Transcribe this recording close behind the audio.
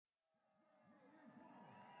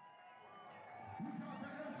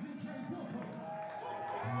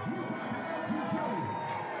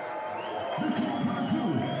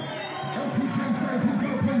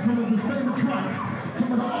his favorite tracks.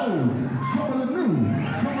 Some of the old, some of the new,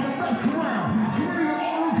 some of the best around. So we need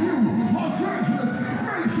all of you, Los Angeles,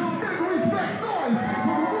 make some big respect noise for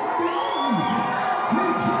the one and only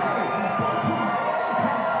LTJ.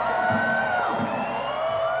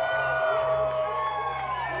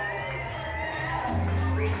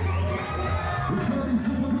 It's gonna be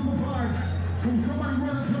super duper vibes. So somebody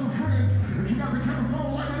run and tell a friend. If you got the telephone,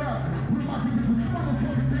 light it up. We're about to get this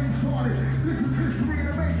motherfucking thing started. This is history in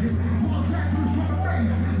the making. Los Angeles from the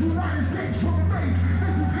base. United States from the base.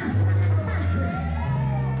 This is history in the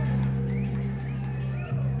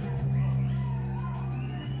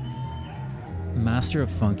making. Master of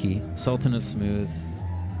funky, sultan of smooth,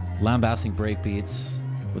 lambasting breakbeats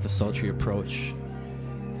with a sultry approach.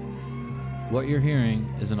 What you're hearing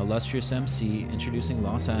is an illustrious MC introducing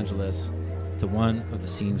Los Angeles to one of the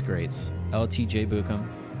scene's greats, LTJ Bukem.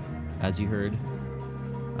 As you heard,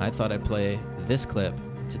 I thought I'd play this clip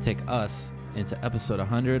to take us into episode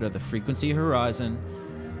 100 of the Frequency Horizon,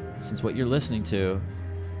 since what you're listening to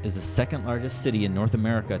is the second largest city in North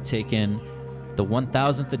America take in the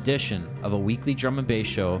 1000th edition of a weekly drum and bass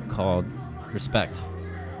show called Respect.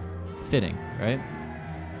 Fitting, right?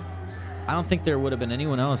 I don't think there would have been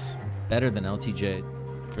anyone else better than LTJ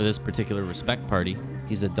for this particular Respect party.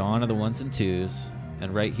 He's the dawn of the ones and twos,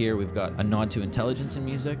 and right here we've got a nod to intelligence in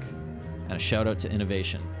music and a shout out to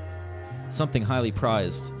innovation. Something highly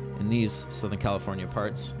prized in these Southern California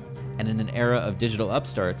parts. And in an era of digital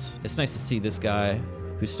upstarts, it's nice to see this guy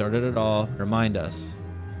who started it all remind us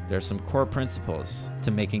there are some core principles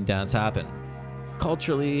to making dance happen.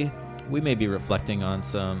 Culturally, we may be reflecting on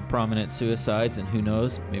some prominent suicides, and who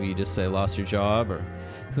knows, maybe you just say lost your job, or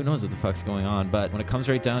who knows what the fuck's going on. But when it comes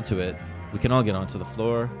right down to it, we can all get onto the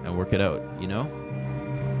floor and work it out, you know?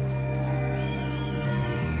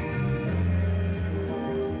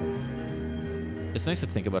 It's nice to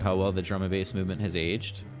think about how well the drum and bass movement has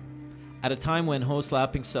aged. At a time when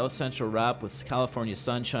hoe-slapping South Central rap with California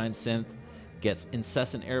Sunshine synth gets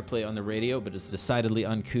incessant airplay on the radio but is decidedly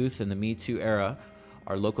uncouth in the Me Too era,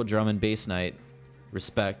 our local drum and bass night,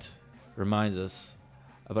 Respect, reminds us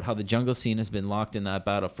about how the jungle scene has been locked in that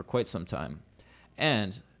battle for quite some time.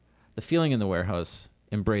 And the feeling in the warehouse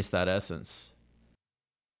embraced that essence.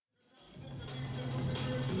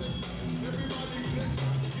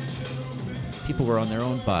 People were on their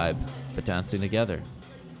own vibe, but dancing together.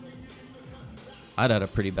 I'd had a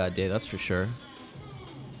pretty bad day, that's for sure.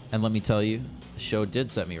 And let me tell you, the show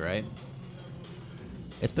did set me right.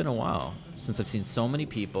 It's been a while since I've seen so many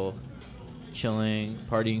people chilling,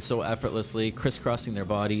 partying so effortlessly, crisscrossing their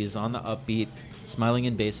bodies on the upbeat, smiling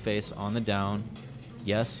in bass face on the down.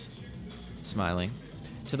 Yes, smiling.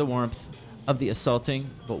 To the warmth of the assaulting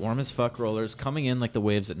but warm as fuck rollers coming in like the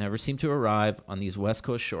waves that never seem to arrive on these West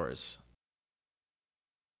Coast shores.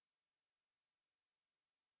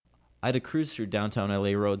 I had to cruise through downtown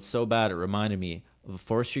LA roads so bad it reminded me of a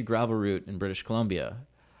forestry gravel route in British Columbia.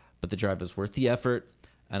 But the drive was worth the effort,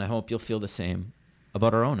 and I hope you'll feel the same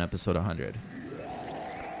about our own episode 100.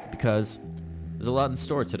 Because there's a lot in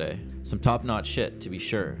store today. Some top-notch shit, to be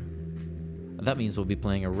sure. And that means we'll be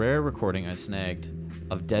playing a rare recording I snagged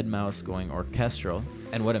of Deadmau5 going orchestral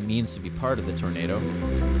and what it means to be part of the tornado.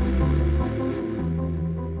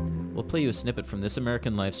 We'll play you a snippet from This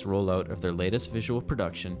American Life's rollout of their latest visual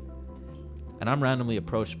production. And I'm randomly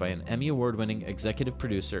approached by an Emmy Award-winning executive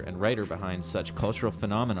producer and writer behind such cultural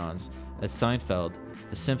phenomenons as Seinfeld,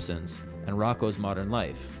 The Simpsons, and Rocko's Modern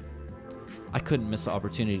Life. I couldn't miss the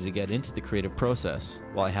opportunity to get into the creative process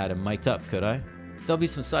while I had him mic'd up, could I? There'll be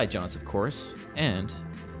some side jaunts, of course, and,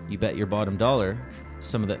 you bet your bottom dollar,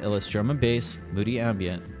 some of the illest drum and bass, moody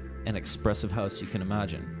ambient, and expressive house you can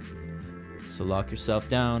imagine. So lock yourself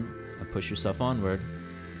down and push yourself onward.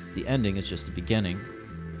 The ending is just the beginning,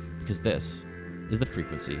 because this is the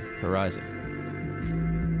Frequency Horizon.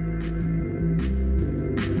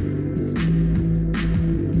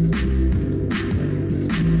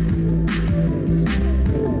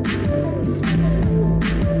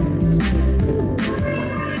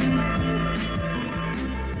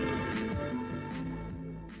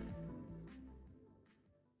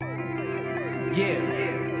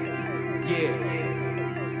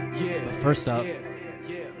 But first up,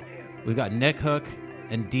 we've got Nick Hook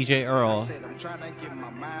and DJ Earl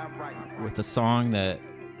with a song that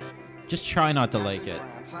just try not to like it.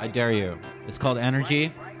 I dare you. It's called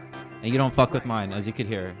Energy, and you don't fuck with mine, as you could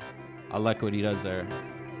hear. I like what he does there.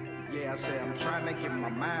 Yeah, I say I'm trying to get my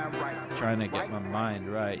mind right. Trying to get my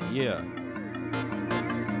mind right, yeah.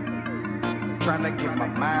 Trying to get my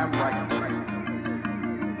mind right.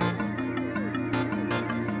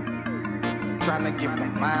 Trying to get my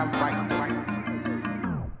mind right.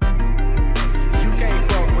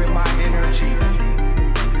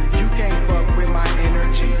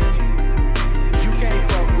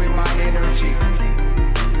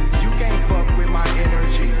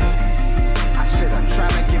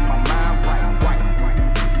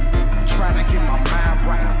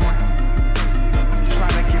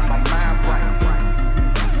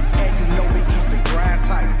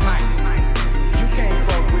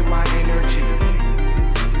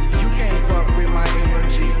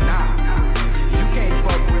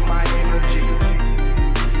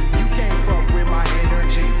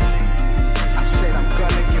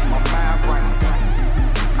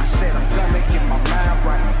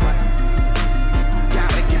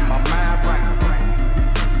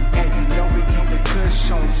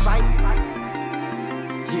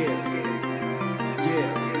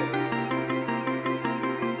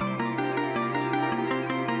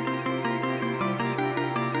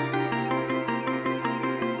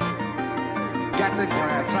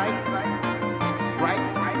 grind tight. Right?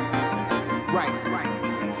 Right.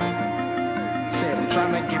 Said I'm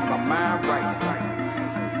trying to get my mind right.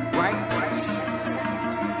 Right?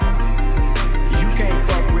 You can't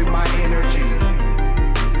fuck with my energy.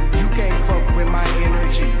 You can't fuck with my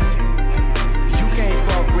energy. You can't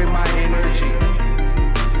fuck with my energy.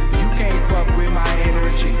 You can't fuck with my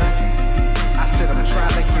energy. I said I'm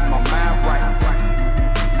trying to get my mind right.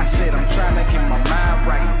 I said I'm trying to get my mind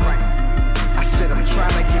right. I said I'm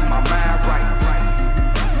trying to get my mind right.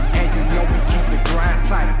 And you know we keep the grind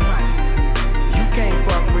tight. You can't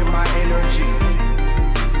fuck with my energy.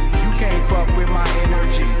 You can't fuck with my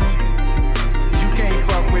energy. You can't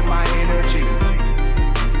fuck with my energy.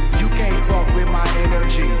 You can't fuck with my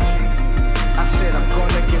energy. I said I'm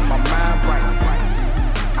gonna get my mind right.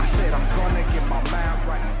 I said I'm gonna get my mind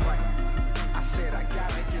right. I said I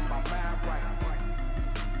gotta get my mind right.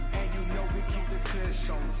 And you know we keep the kush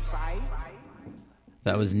on sight.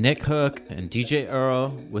 That was Nick Hook and DJ Earl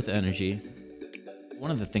with Energy. One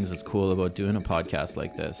of the things that's cool about doing a podcast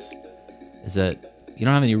like this is that you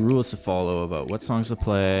don't have any rules to follow about what songs to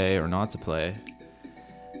play or not to play.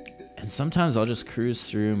 And sometimes I'll just cruise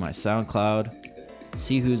through my SoundCloud,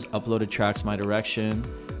 see who's uploaded tracks my direction,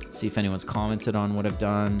 see if anyone's commented on what I've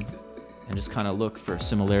done, and just kind of look for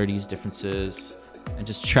similarities, differences, and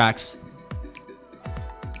just tracks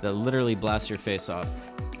that literally blast your face off.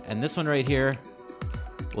 And this one right here,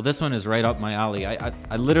 well, this one is right up my alley.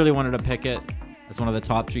 I literally wanted to pick it as one of the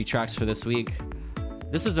top 3 tracks for this week.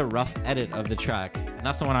 This is a rough edit of the track, and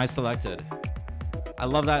that's the one I selected. I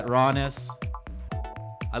love that rawness.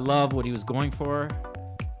 I love what he was going for.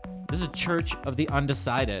 This is Church of the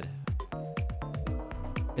Undecided.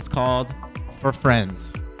 It's called For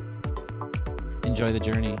Friends. Enjoy the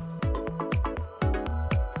journey.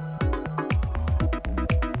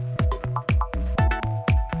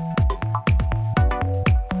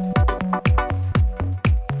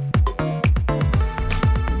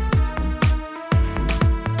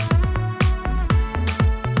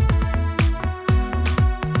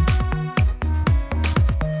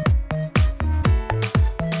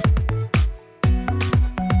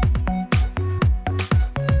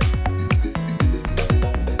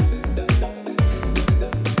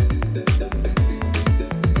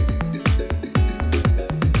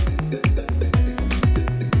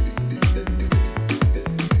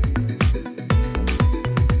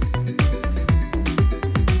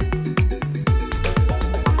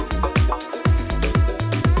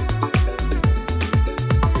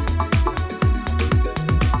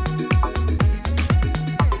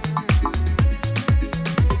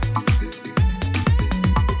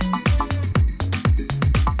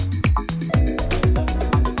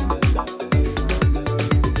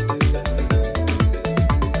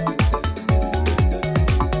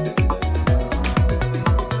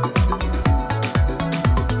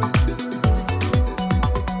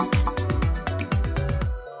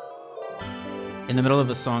 In the middle of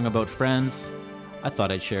a song about friends, I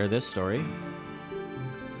thought I'd share this story.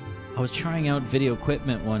 I was trying out video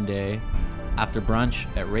equipment one day after brunch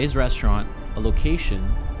at Ray's Restaurant, a location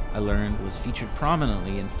I learned was featured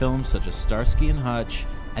prominently in films such as Starsky and Hutch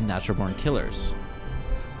and Natural Born Killers.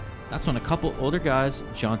 That's when a couple older guys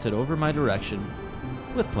jaunted over my direction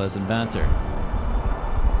with pleasant banter.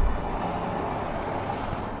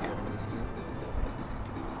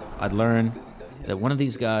 I'd learned that one of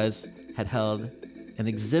these guys had held an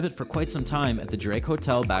exhibit for quite some time at the Drake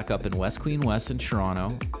Hotel back up in West Queen West in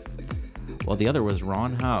Toronto, while the other was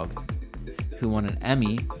Ron Haug, who won an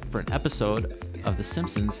Emmy for an episode of The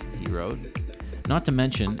Simpsons he wrote. Not to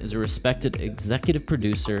mention is a respected executive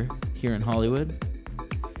producer here in Hollywood.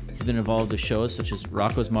 He's been involved with shows such as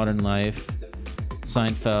Rocko's Modern Life,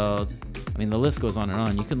 Seinfeld. I mean, the list goes on and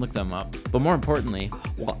on. You can look them up. But more importantly,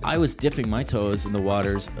 while I was dipping my toes in the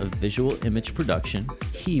waters of visual image production,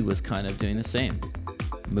 he was kind of doing the same.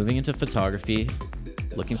 Moving into photography,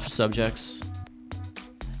 looking for subjects.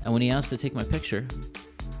 And when he asked to take my picture,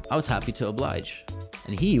 I was happy to oblige.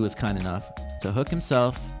 And he was kind enough to hook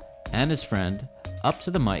himself and his friend up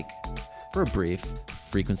to the mic for a brief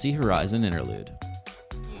Frequency Horizon interlude.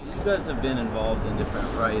 You guys have been involved in different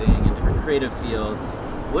writing and different creative fields.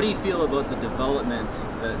 What do you feel about the development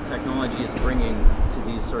that technology is bringing to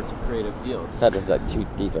these sorts of creative fields? That is too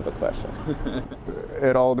deep of a question.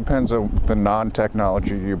 It all depends on the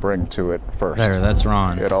non-technology you bring to it first. There, that's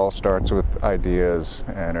Ron. It all starts with ideas,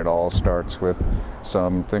 and it all starts with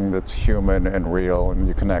something that's human and real, and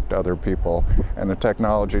you connect other people. And the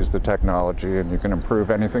technology is the technology, and you can improve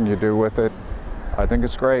anything you do with it. I think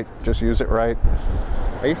it's great. Just use it right.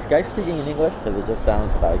 Are you guys speaking in English? Because it just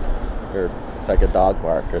sounds like you're It's like a dog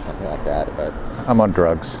bark or something like that. But I'm on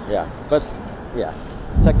drugs. yeah, but yeah,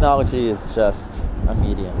 technology is just a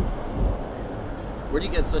medium. Where do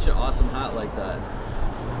you get such an awesome hat like that?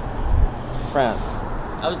 France.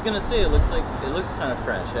 I was gonna say it looks kind of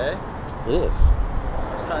French, eh? It is.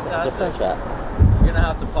 It's It's a fantastic. French hat. You're gonna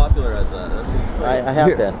have to popularize that. That seems great. I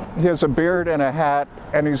have been. He has a beard and a hat,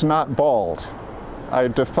 and he's not bald. I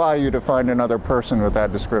defy you to find another person with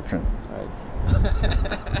that description. Right.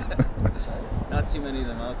 Not too many of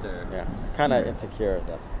them out there. Yeah. Kind of insecure.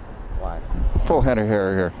 That's why. Full head of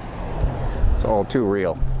hair here. It's all too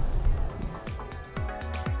real.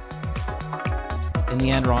 In the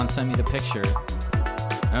end, Ron sent me the picture.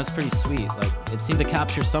 And that was pretty sweet. Like, it seemed to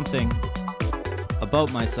capture something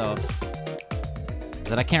about myself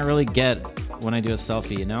that I can't really get when I do a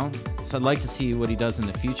selfie, you know? So I'd like to see what he does in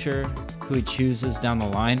the future, who he chooses down the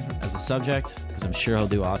line as a subject, because I'm sure he'll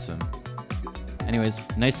do awesome. Anyways,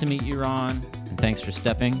 nice to meet you, Ron, and thanks for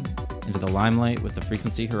stepping into the limelight with the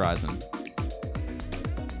Frequency Horizon.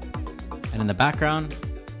 And in the background,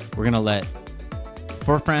 we're gonna let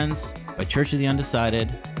Four Friends by Church of the Undecided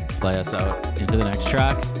play us out into the next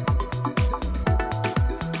track.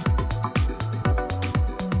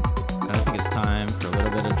 And I think it's time for a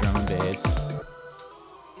little bit of drum and bass.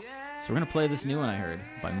 So we're gonna play this new one I heard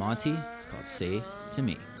by Monty. It's called Say to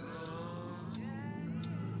Me.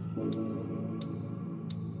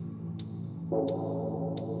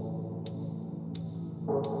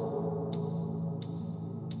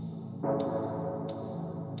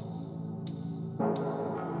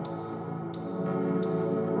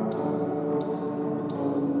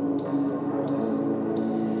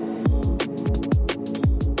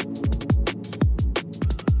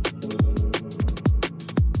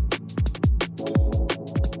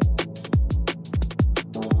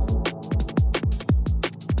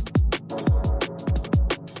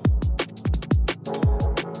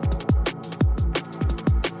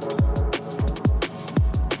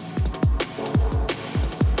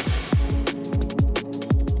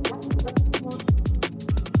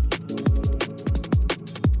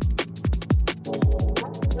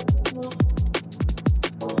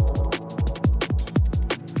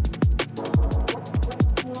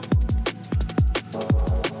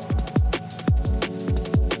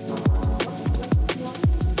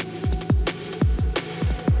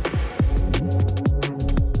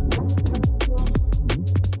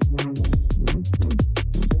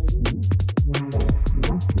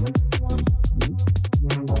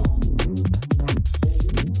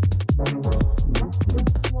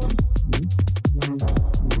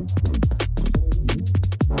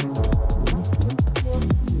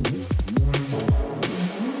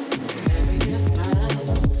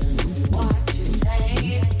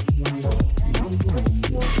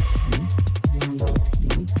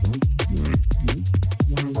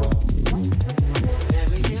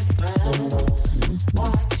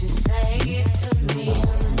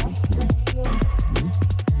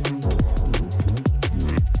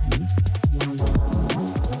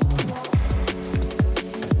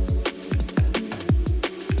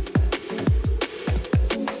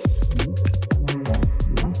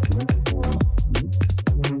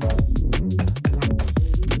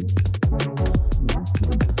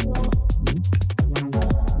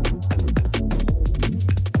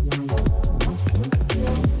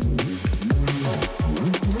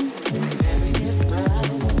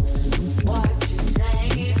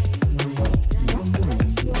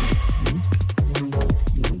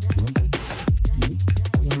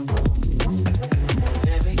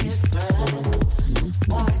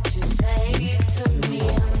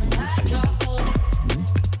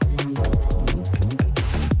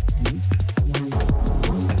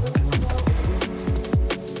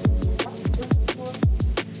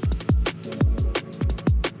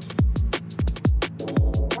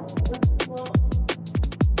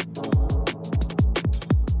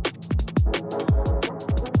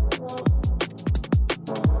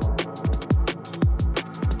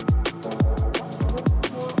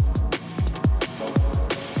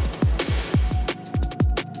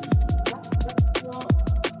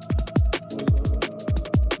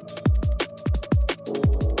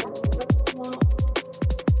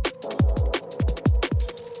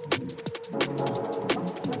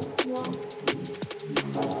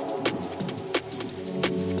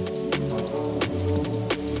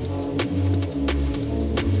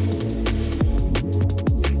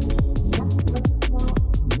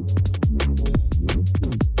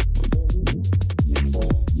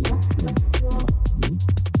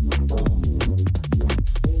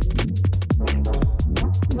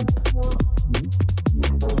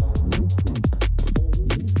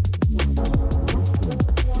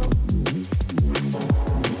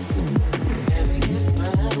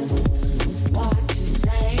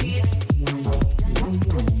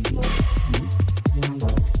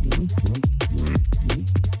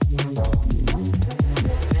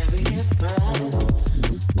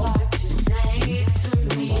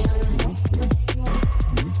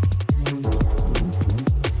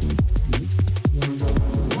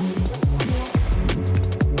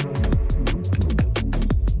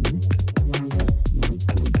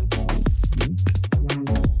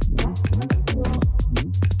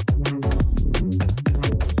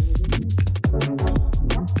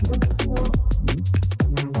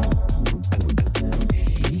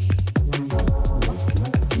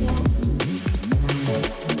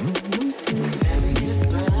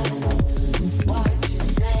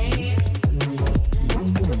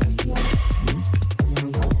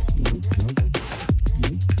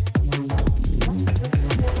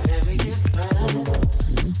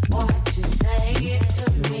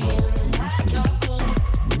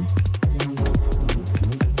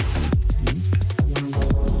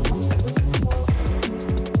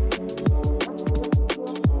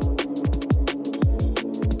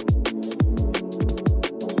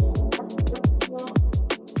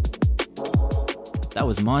 That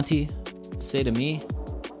was Monty, Say to Me.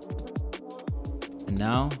 And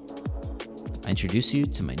now, I introduce you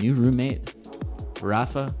to my new roommate,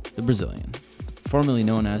 Rafa the Brazilian, formerly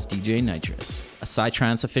known as DJ Nitrous, a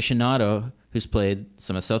psytrance aficionado who's played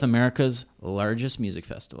some of South America's largest music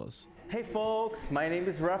festivals. Hey folks, my name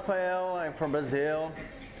is Rafael, I'm from Brazil.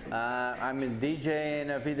 I'm a DJ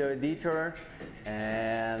and a video editor,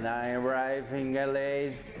 and I arrived in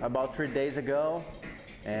LA about 3 days ago.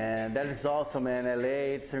 And that is awesome, man.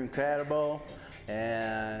 LA, it's incredible.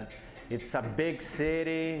 And it's a big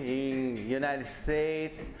city in United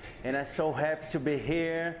States, and I'm so happy to be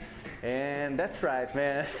here. And that's right,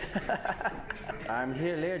 man. I'm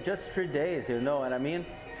here just 3 days, you know what I mean?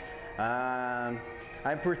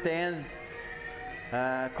 I pretend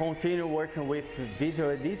continue working with video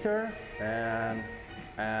editor, and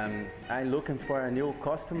I'm looking for new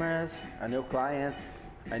customers, new clients,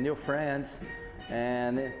 new friends,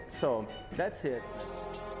 and so that's it.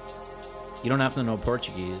 You don't have to know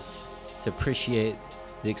Portuguese to appreciate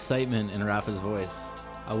the excitement in Rafa's voice.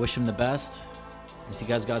 I wish him the best. If you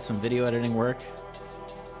guys got some video editing work,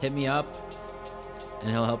 hit me up and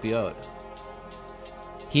he'll help you out.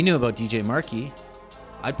 He knew about DJ Marky.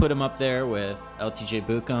 I'd put him up there with LTJ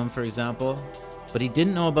Bukum, for example, but he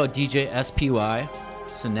didn't know about DJ SPY.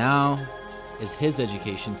 So now is his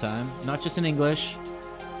education time, not just in English,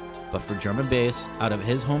 but for drum and bass out of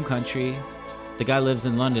his home country. The guy lives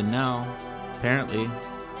in London now, apparently,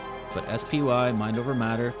 but SPY, Mind Over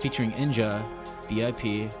Matter, featuring Inja,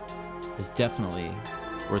 VIP, is definitely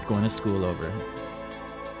worth going to school over.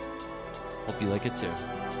 Hope you like it too.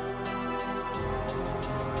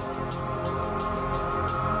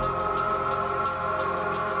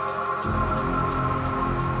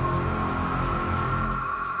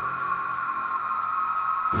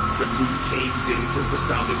 The roof caves in cause the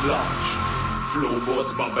sound is large.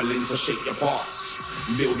 Floorboards bubbling so shake your parts.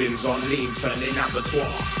 Buildings on lean turning abattoir.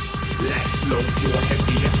 Lights low, pure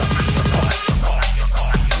heavy as a massacre.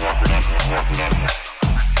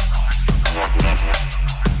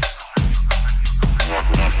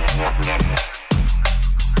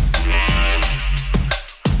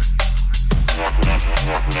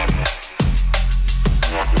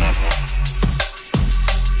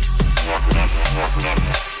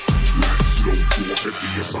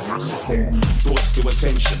 Thoughts to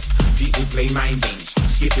attention, people play mind games,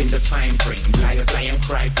 skipping the time frame, liars lie and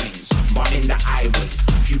cry flames, burning the highways,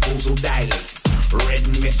 pupils will dilate, red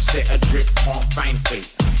mist set adrift, can't find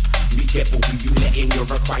fate. Be careful who you let in your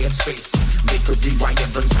required space, they could rewire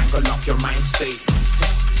and tangle up your mind state.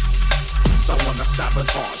 Someone to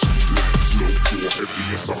sabotage, lights low, pure heavy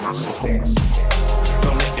as a massacre.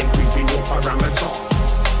 Don't let them creep in your parameter,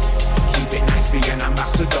 keep it nice, be an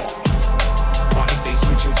ambassador. But if they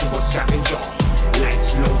switch into a scavenger,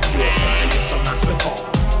 lights low, pure heavy as a massacre.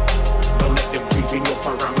 Don't let them creep in your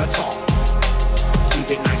parameter,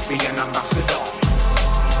 keep it nice, be an ambassador.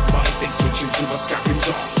 But if they switch into a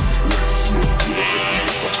scavenger, lights low, pure heavy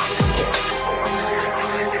as a massacre.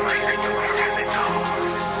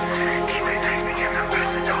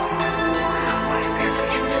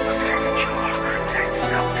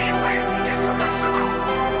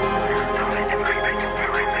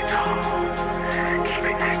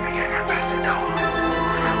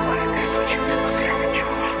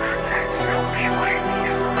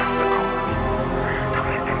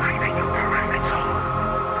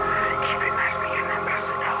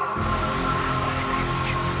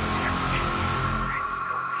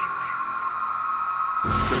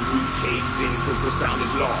 Cause the sound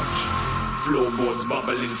is large. Floorboards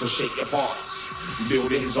bubbling so shake your parts.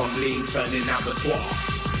 Buildings on lean turning abattoir.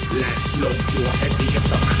 Lights low, pure heavy as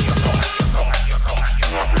a massacre.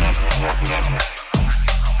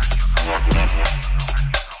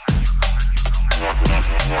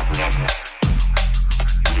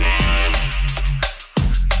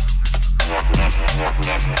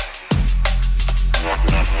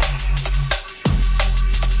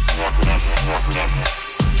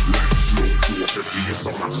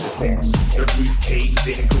 The roof caves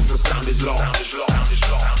in cause the sound is large.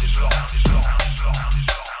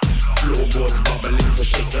 Floorboards bubbling so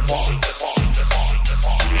shake your parts.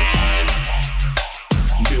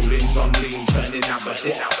 Buildings on lean turning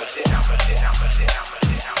abattoir.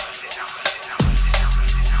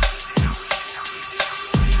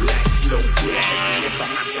 Lights low, pure heavy as a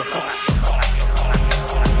massacre.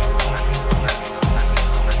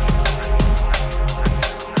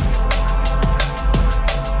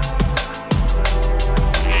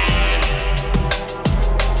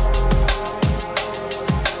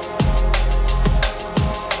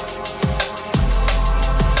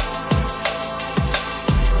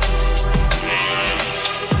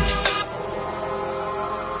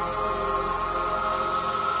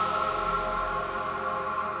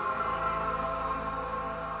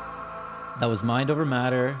 That was Mind Over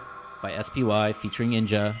Matter by SPY featuring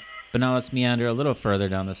Inja. But now let's meander a little further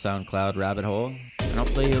down the SoundCloud rabbit hole, and I'll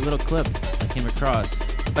play you a little clip I came across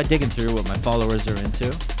by digging through what my followers are into.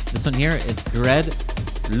 This one here is Gred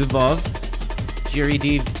Lvov,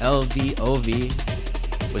 Giridiv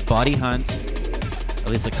LVOV with Body Hunt, at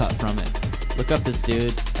least a cut from it. Look up this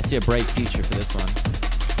dude. I see a bright future for this one.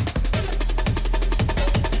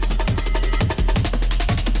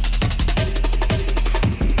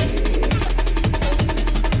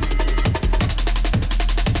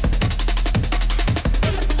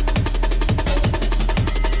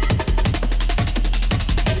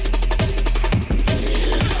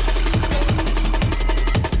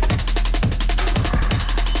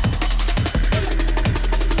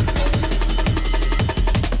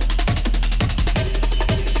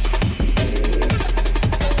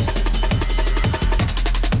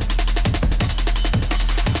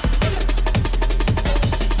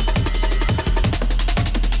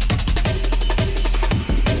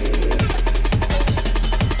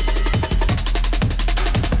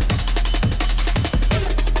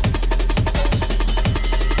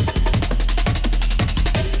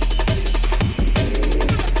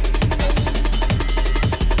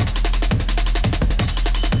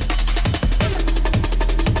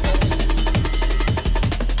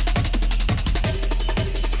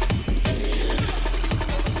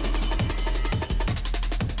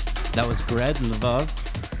 That was Gred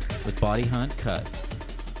Lvov with Body Hunt cut.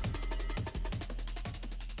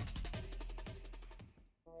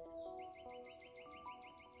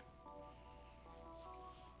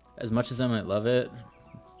 As much as I might love it,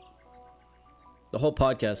 the whole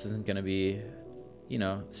podcast isn't going to be, you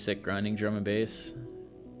know, sick grinding drum and bass.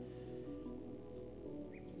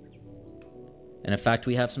 And in fact,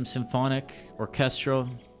 we have some symphonic, orchestral,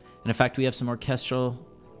 and in fact, we have some orchestral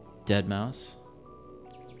deadmau5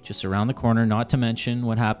 just around the corner, not to mention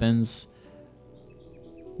what happens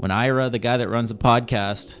when Ira, the guy that runs the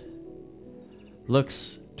podcast,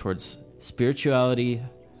 looks towards spirituality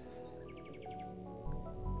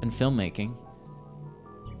and filmmaking.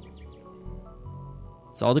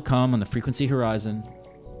 It's all to come on the Frequency Horizon,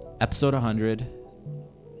 episode 100.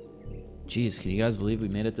 Jeez, can you guys believe we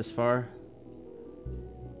made it this far?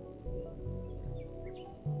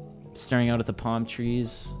 Staring out at the palm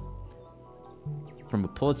trees from a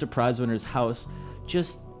Pulitzer Prize winner's house,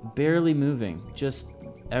 just barely moving, just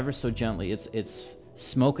ever so gently. It's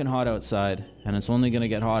smoking hot outside, and it's only going to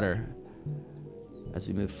get hotter as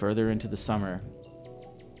we move further into the summer.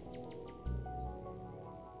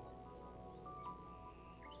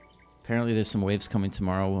 Apparently there's some waves coming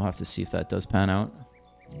tomorrow. We'll have to see if that does pan out.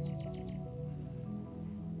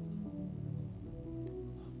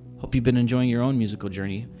 Hope you've been enjoying your own musical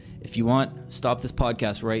journey. If you want, stop this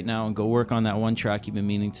podcast right now and go work on that one track you've been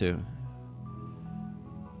meaning to.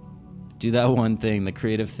 Do that one thing, the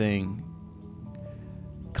creative thing.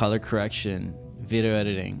 Color correction, video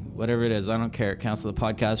editing, whatever it is. I don't care. Cancel the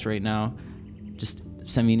podcast right now. Just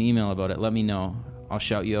send me an email about it. Let me know. I'll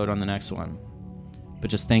shout you out on the next one.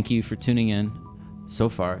 But just thank you for tuning in so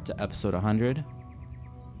far to episode 100.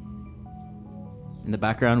 In the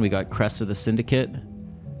background, we got Crest of the Syndicate,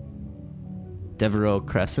 Devereaux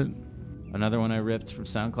Crescent, another one I ripped from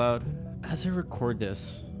SoundCloud. As I record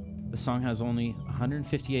this, the song has only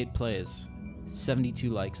 158 plays, 72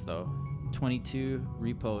 likes though, 22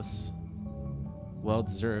 reposts, well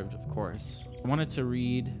deserved of course. I wanted to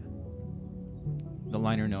read the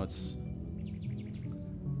liner notes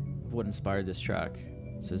of what inspired this track.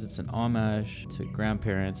 It says it's an homage to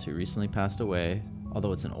grandparents who recently passed away.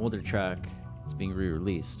 Although it's an older track, it's being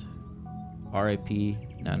re-released. R.I.P.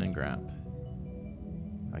 Nan and Gramp.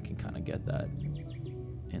 I can kind of get that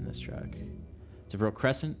in this track. Devereaux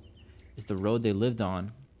Crescent is the road they lived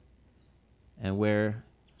on and where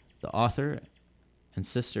the author and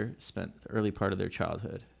sister spent the early part of their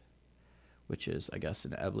childhood, which is, I guess,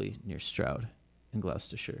 in Ebley near Stroud in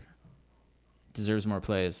Gloucestershire. Deserves more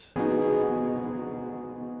plays.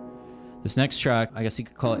 This next track, I guess you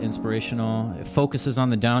could call it inspirational. It focuses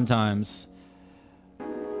on the downtimes,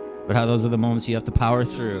 but how those are the moments you have to power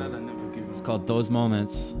through. It's called Those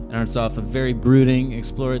Moments, and it's off a very brooding,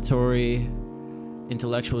 exploratory,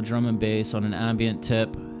 intellectual drum and bass on an ambient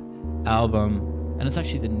tip album, and it's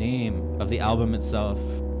actually the name of the album itself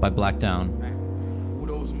by Black Down. All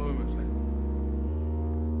those moments,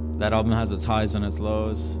 That album has its highs and its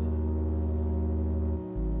lows,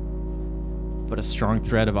 but a strong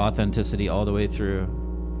thread of authenticity all the way through.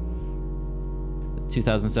 The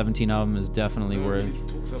 2017 album is definitely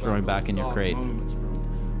worth throwing back in your crate. Moments, bro.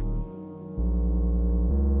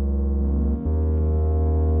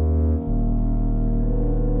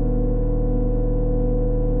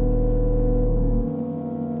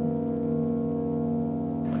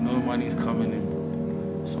 money's coming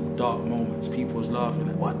in. Some dark moments, people's laughing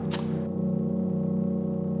at what?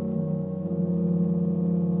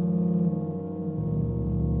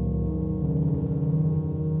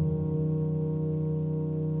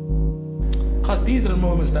 Because these are the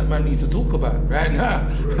moments that man needs to talk about right now.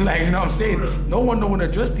 Like, you know what I'm saying? No one don't want to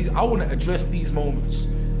address these. I want to address these moments.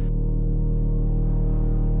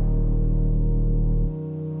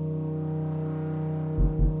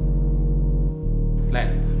 Like,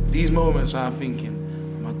 these moments I'm thinking,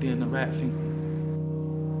 am I doing the right thing?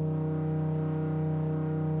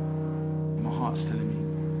 My heart's telling me,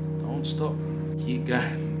 don't stop. Keep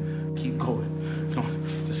going. Keep going. No,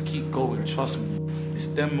 just keep going. Trust me. It's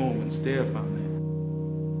them moments there, family.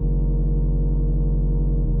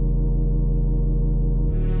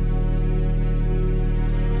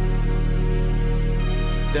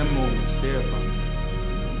 Them moments there, family.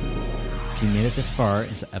 If you made it this far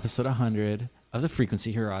into episode 100 of the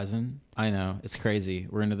Frequency Horizon, I know, it's crazy.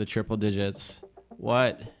 We're into the triple digits.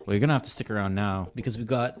 What? Well, you're going to have to stick around now because we've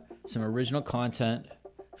got some original content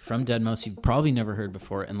from Deadmau5 you've probably never heard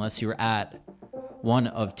before unless you were at one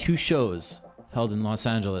of 2 shows held in Los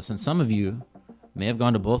Angeles. And some of you may have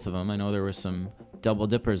gone to both of them. I know there were some double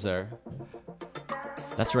dippers there.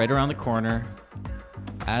 That's right around the corner,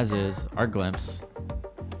 as is our glimpse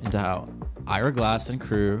into how Ira Glass and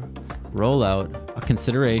crew roll out a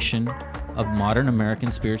consideration of modern American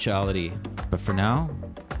spirituality. But for now,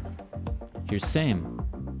 here's Same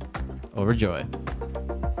over Joy.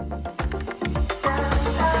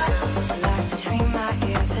 Life between my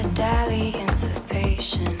ears, a dalliance with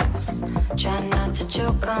patience. Try not to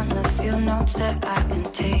choke on the field notes that I've been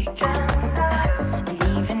taking. And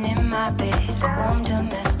even in my bed, warm,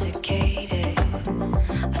 domesticated.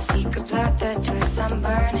 A secret plot that twists, I'm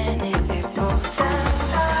burning it with both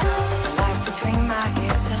ends. Life between my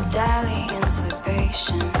ears, a dalliance with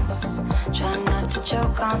patience. Try not to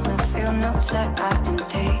choke on the field notes that I've been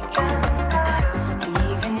taking. And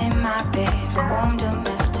even in my bed, warm,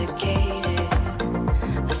 domesticated.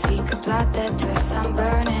 A secret plot that twists, I'm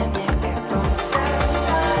burning it with both ends.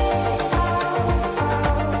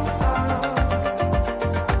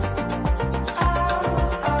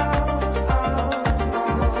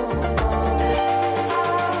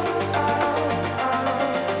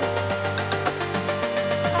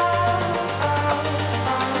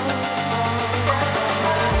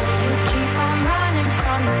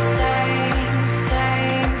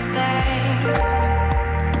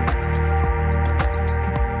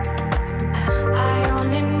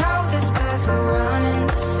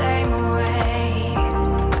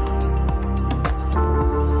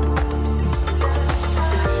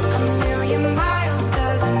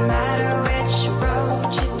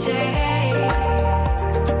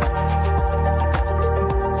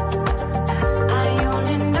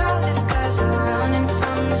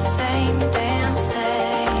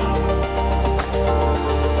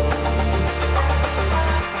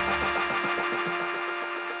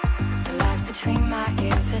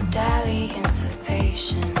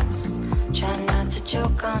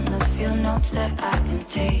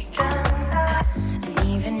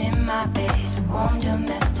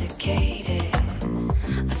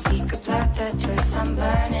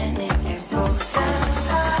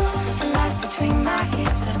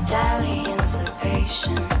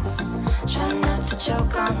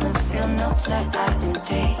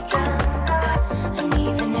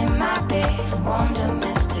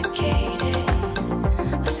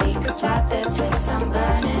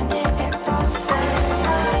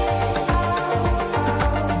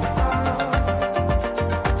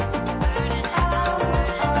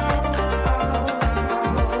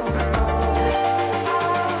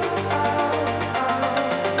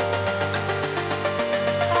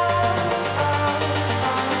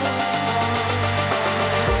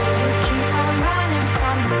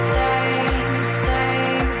 Same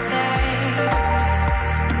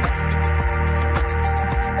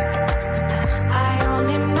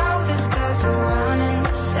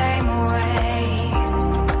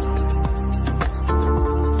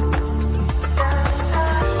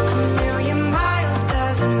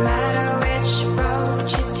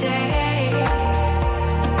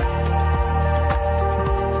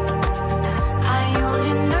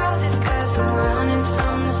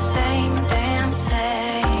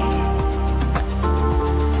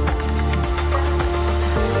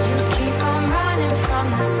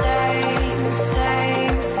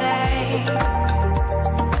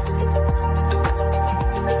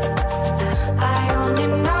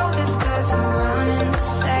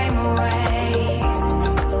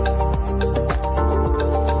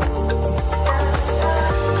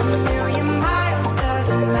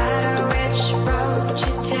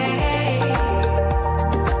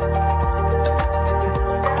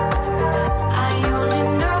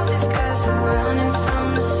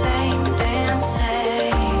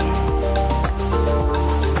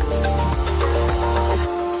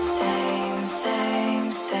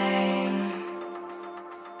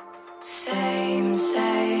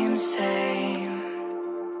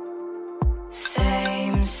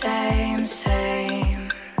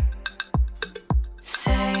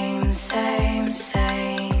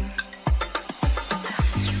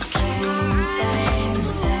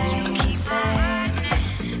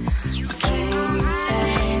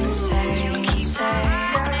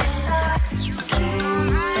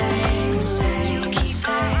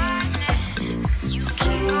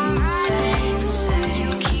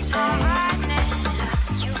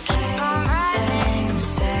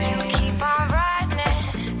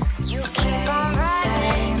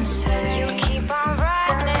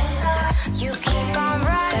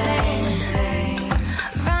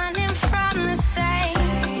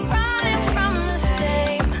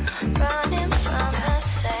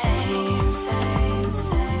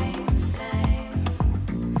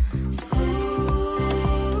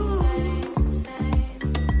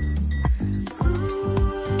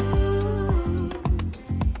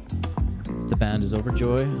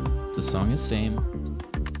Overjoy. The song is Same.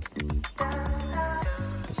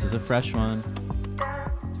 This is a fresh one.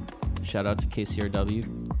 Shout out to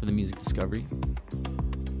KCRW for the music discovery.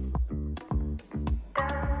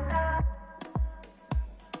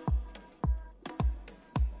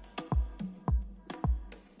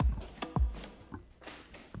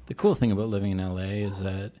 The cool thing about living in LA is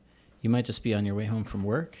that you might just be on your way home from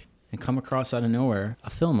work and come across out of nowhere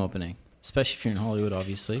a film opening, especially if you're in Hollywood,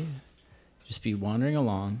 obviously. Just be wandering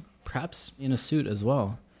along, perhaps in a suit as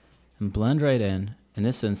well, and blend right in. In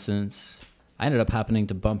this instance, I ended up happening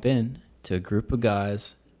to bump in to a group of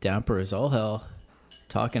guys, dapper as all hell,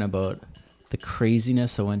 talking about the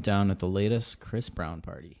craziness that went down at the latest Chris Brown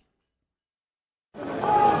party. They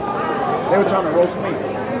were trying to roast me.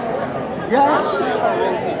 Yes.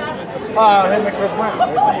 Him and Chris Brown.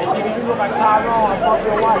 They're saying, nigga, you look like Tyrone. I fuck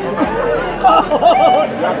your wife.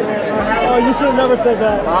 Oh, you should have never said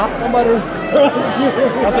that. Huh? Somebody.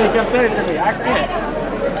 That's what he kept saying to me. Ask him.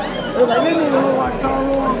 It was like, you didn't even look like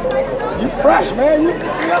Tyrone. You fresh, man. You can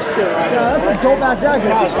see that shit right now. Yeah, that's a dope ass jacket.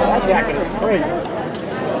 Gosh, man, that jacket is crazy.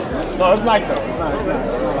 No, it's light though. It's not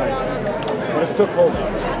like, but it's still cold.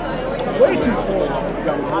 Way too cold.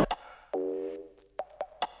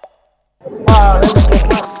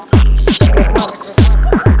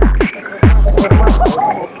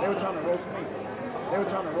 They were trying to roast me. They were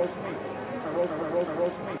trying to roast me.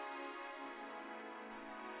 Roast me.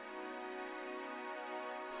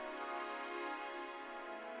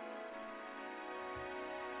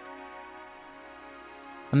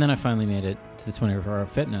 And then I finally made it to the 24-hour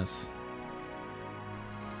fitness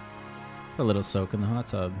for a little soak in the hot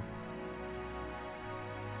tub.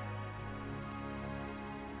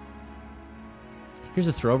 Here's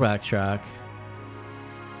a throwback track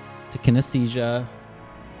to Kinesthesia,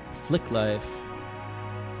 Flick Life,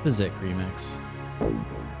 the Zik remix.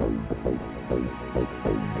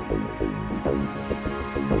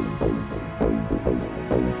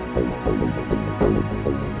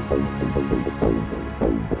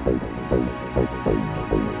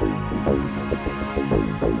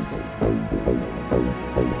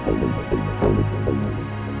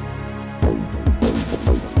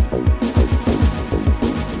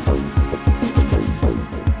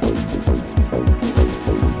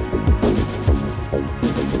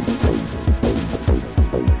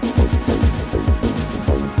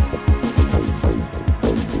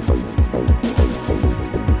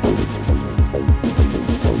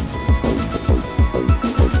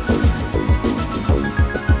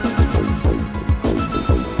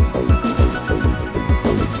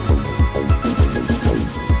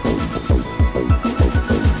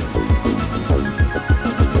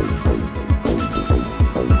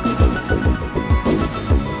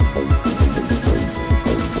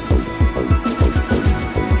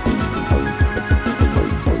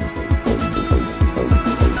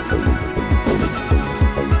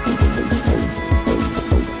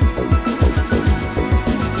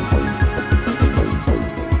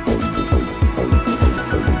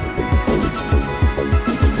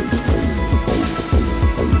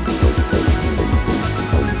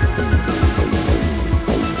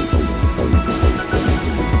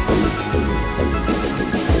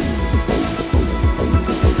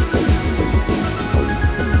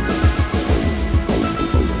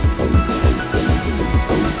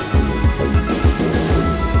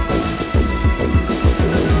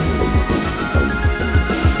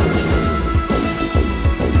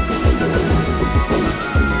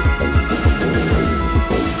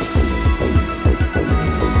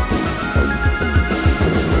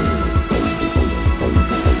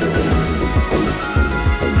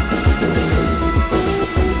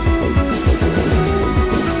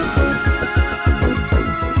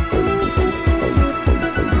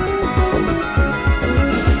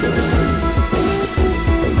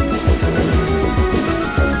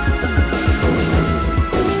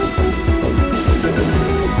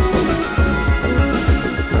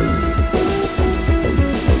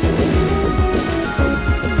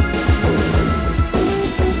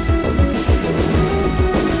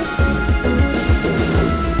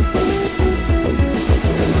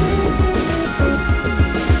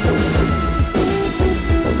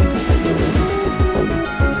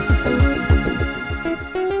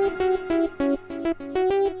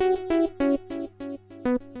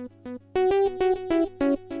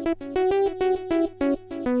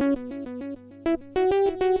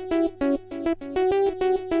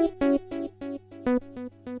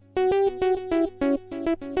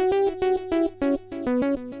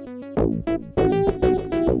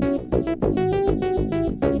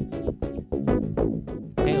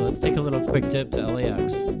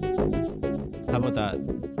 about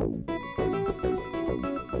that?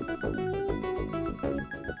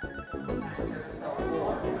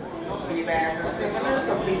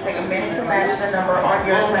 So please take a minute to match the number on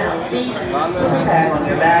your assigned seat, tag on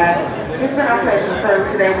your bag. It's been our pleasure to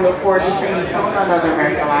serve today. We look forward to seeing you soon on another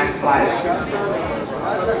American Airlines flight.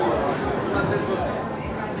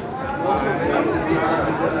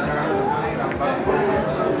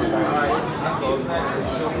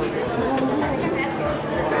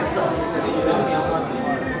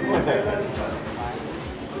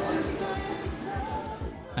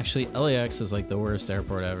 Actually, LAX is like the worst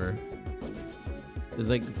airport ever. There's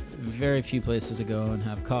like very few places to go and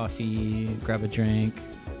have coffee, grab a drink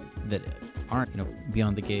that aren't,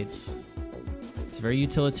 beyond the gates. It's very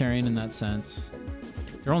utilitarian in that sense.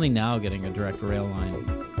 They're only now getting a direct rail line.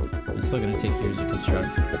 It's still going to take years to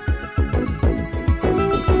construct.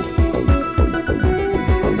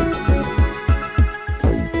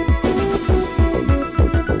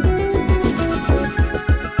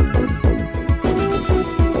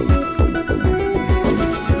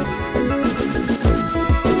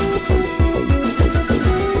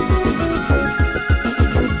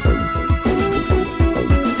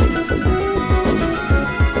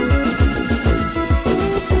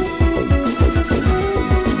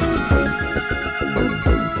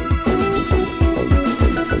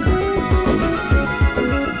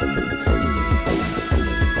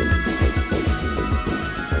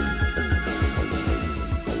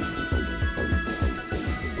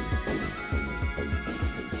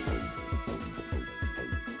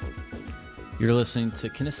 You're listening to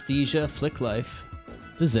Kinesthesia Flick Life,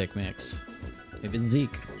 the Zik Mix. Maybe it's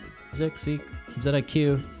Zeke. Zeke.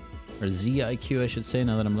 ZIQ. Or ZIQ, I should say,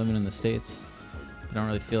 now that I'm living in the States. I don't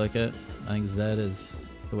really feel like it. I think Z is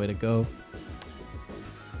the way to go.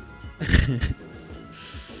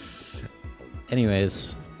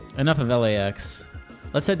 Anyways, enough of LAX.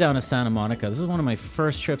 Let's head down to Santa Monica. This is one of my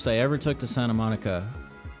first trips I ever took to Santa Monica.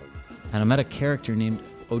 And I met a character named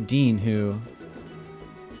Odin who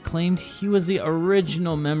claimed he was the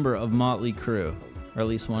original member of Motley Crue, or at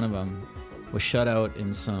least one of them, was shut out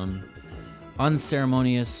in some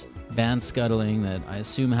unceremonious band scuttling that I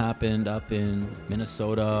assume happened up in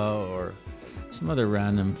Minnesota or some other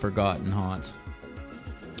random forgotten haunt.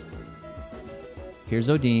 Here's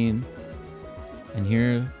Odin, and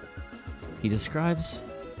here he describes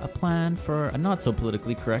a plan for a not so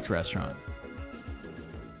politically correct restaurant.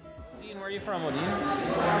 Odin, where are you from, Odin?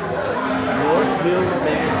 Northfield,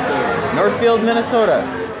 Minnesota. Northfield, Minnesota.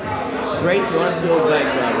 Great Northfield Bank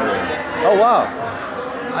robbery. Oh, wow.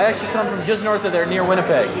 I actually come from just north of there, near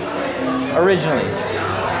Winnipeg, originally.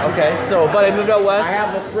 Okay, but I moved out west. I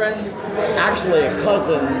have a friend, actually a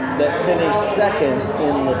cousin, that finished second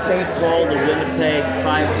in the St. Paul to Winnipeg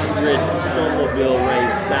 500 snowmobile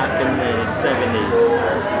race back in the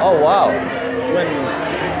 70s. Oh, wow. When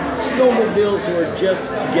snowmobiles were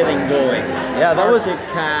just getting going. Yeah, that was Arctic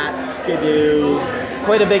Cat, Skidoo.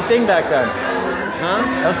 Quite a big thing back then. Huh?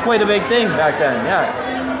 That was quite a big thing back then, yeah.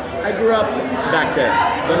 I grew up back there,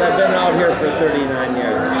 but I've been out here for 39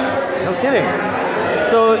 years. No kidding.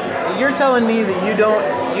 So you're telling me that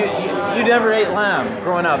you never ate lamb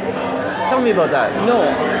growing up. Tell me about that. No,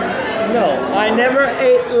 I never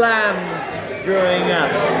ate lamb growing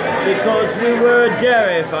up because we were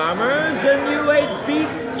dairy farmers and you ate beef,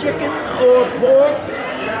 chicken, or pork,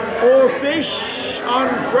 or fish on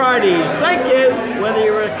Fridays. Thank you, whether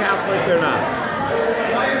you were a Catholic or not.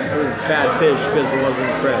 It was bad fish because it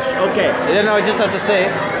wasn't fresh. Okay. Then I just have to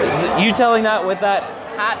say, you telling that with that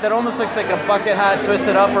hat that almost looks like a bucket hat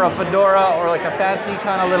twisted up, or a fedora, or like a fancy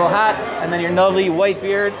kind of little hat, and then your lovely white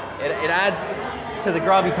beard, it adds to the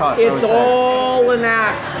gravitas. It's all an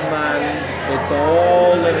act, man. It's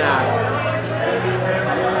all an act.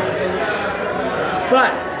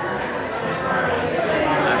 But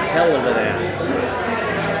a hell of an act.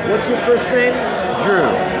 What's your first name? Drew.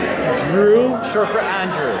 Drew? Short for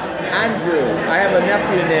Andrew. Andrew. I have a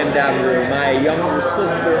nephew named Andrew. My young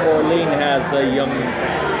sister Orlean has a young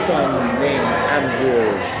son named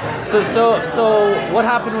Andrew. So what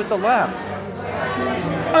happened with the lamb?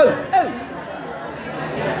 Oh.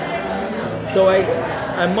 So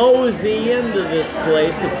I mosey into this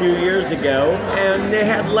place a few years ago, and they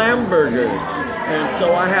had lamb burgers. And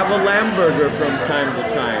so I have a lamb burger from time to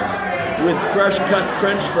time with fresh cut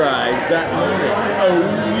French fries that morning. Oh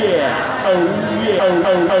yeah, oh yeah,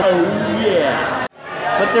 oh yeah.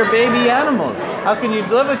 But they're baby animals. How can you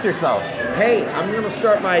live with yourself? Hey, I'm gonna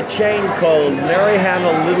start my chain called Mary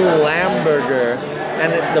Hannah Little Lamb Burger,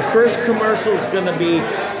 and the first commercial is gonna be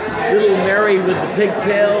little Mary with the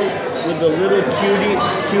pigtails, with the little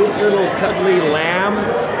cute little cuddly lamb.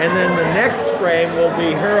 And then the next frame will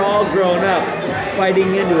be her all grown up,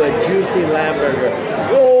 biting into a juicy lamb burger.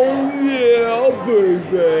 Oh yeah,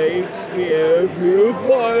 baby. Yeah,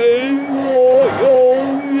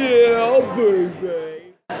 oh yeah,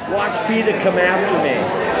 baby. Watch PETA come after me.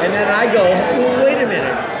 And then I go, well, wait a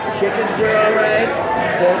minute. Chickens are all right,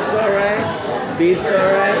 pork's all right, beef's all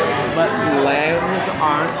right, but lambs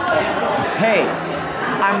aren't. Hey,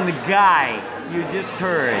 I'm the guy you just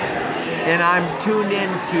heard, and I'm tuned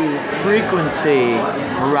into Frequency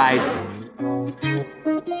Horizon.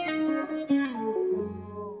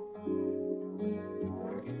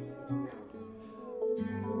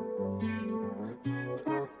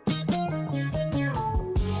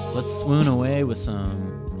 Let's swoon away with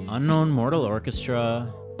some Unknown Mortal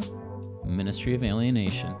Orchestra, Ministry of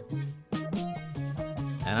Alienation.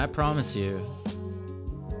 And I promise you,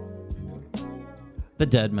 the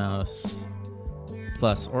Deadmau5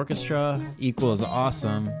 plus orchestra equals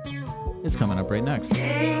awesome is coming up right next.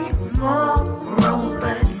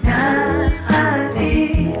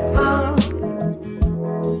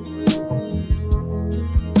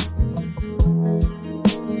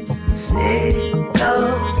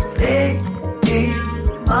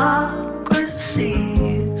 Democracies.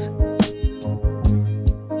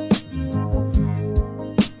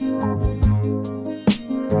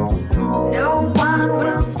 No one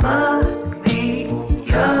will fuck the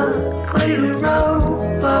ugly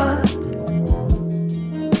robot.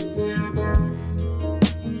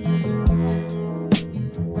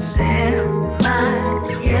 Send my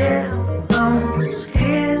yellow's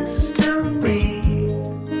history.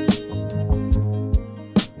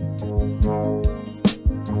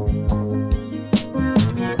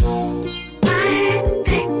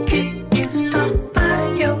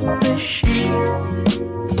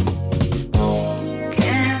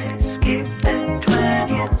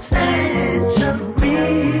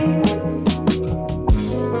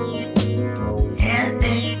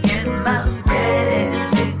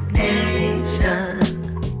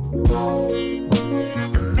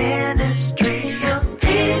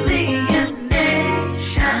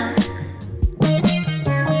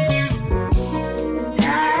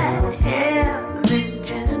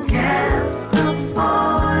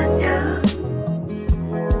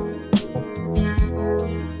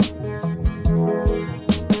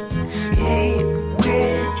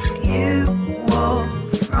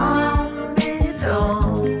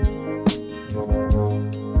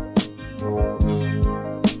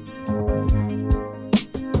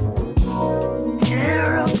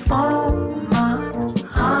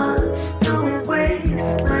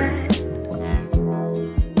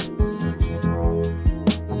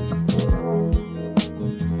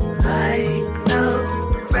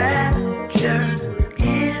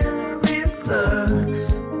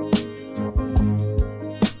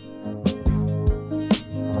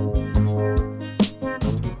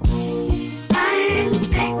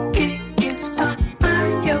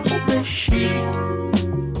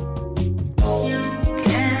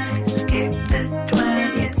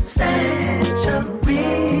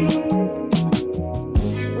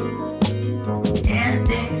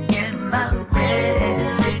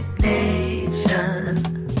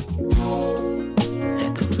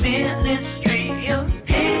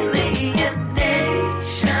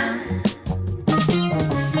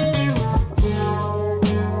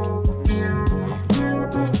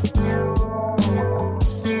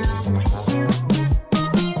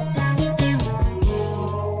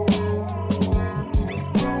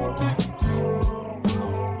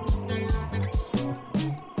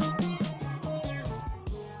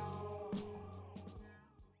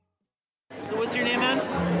 So what's your name, man?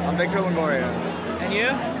 I'm Victor Longoria. And you?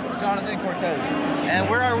 Jonathan Cortez. And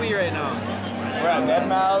where are we right now? We're at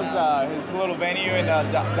Deadmau5, his little venue in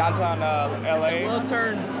downtown LA.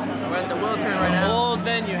 Wiltern. We're at the Wiltern right now. Old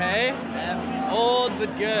venue, hey? Yeah. Old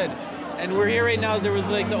but good. And we're here right now. There was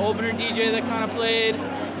like the opener DJ that kind of played,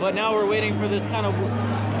 but now we're waiting for this kind of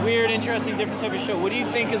weird, interesting, different type of show. What do you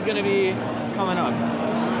think is going to be coming up?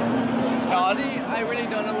 Honestly, I really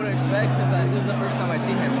don't know what to expect because this is the first time I've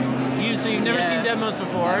seen him. So you've never seen Deadmau5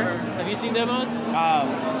 before? Never. Have you seen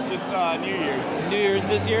Deadmau5? Just New Year's. New Year's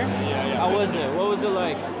this year? Yeah. How was it? What was it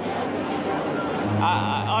like?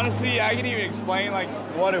 Honestly, I can't even explain like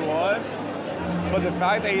what it was, but the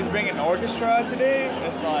fact that he's bringing an orchestra today,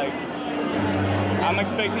 it's like I'm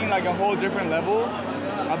expecting like a whole different level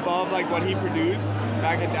above like what he produced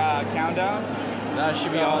back at Countdown. That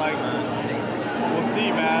should be awesome, like, man. We'll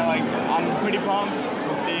see, man. Like I'm pretty pumped.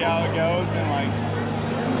 We'll see how it goes, and like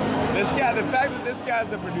This guy, the fact that this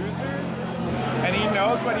guy's a producer and he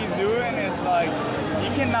knows what he's doing, it's like you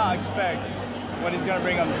cannot expect what he's gonna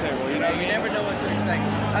bring on the table. You know what I mean? You never know what to expect.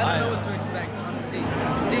 I don't know what to expect, honestly.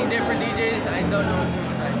 Seeing different DJs, I don't know what to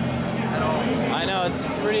expect at all. I know,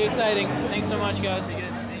 it's pretty exciting. Thanks so much, guys.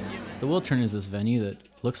 The Wiltern is this venue that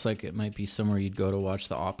looks like it might be somewhere you'd go to watch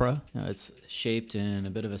the opera. It's shaped in a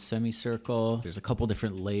bit of a semicircle. There's a couple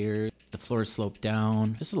different layers. The floor is sloped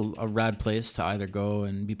down. Just a rad place to either go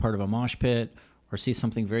and be part of a mosh pit or see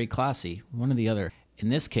something very classy, one or the other. In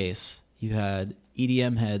this case, you had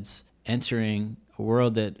EDM heads entering a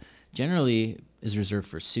world that generally is reserved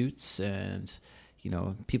for suits and,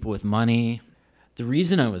 people with money. The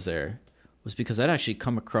reason I was there was because I'd actually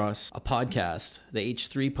come across a podcast, the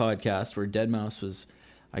H3 podcast, where Deadmau5 was,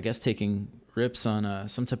 I guess, taking rips on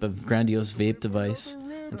some type of grandiose vape device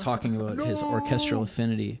and talking about his orchestral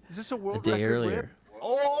affinity a day earlier.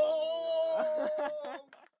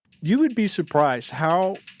 You would be surprised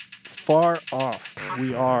how far off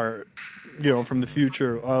we are, from the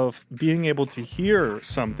future of being able to hear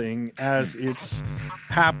something as it's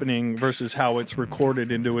happening versus how it's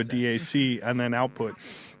recorded into a DAC and then output.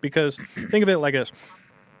 Because think of it like this.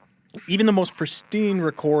 Even the most pristine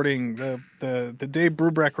recording, the Dave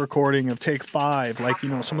Brubeck recording of Take 5,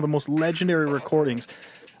 some of the most legendary recordings,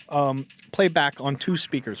 play back on two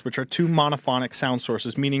speakers, which are two monophonic sound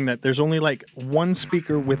sources, meaning that there's only one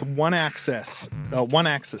speaker with one axis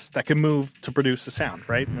that can move to produce the sound,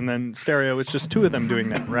 right? And then stereo, it's just two of them doing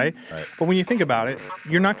that, right? But when you think about it,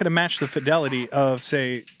 you're not going to match the fidelity of,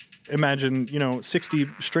 say, imagine, 60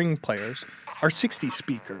 string players are 60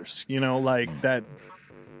 speakers, that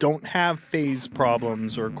don't have phase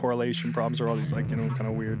problems or correlation problems or all these kind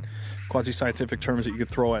of weird quasi-scientific terms that you could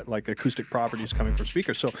throw at acoustic properties coming from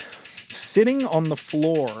speakers. So sitting on the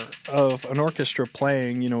floor of an orchestra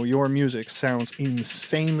playing, your music sounds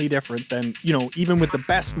insanely different than, even with the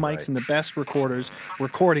best mics and the best recorders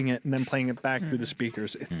recording it and then playing it back through the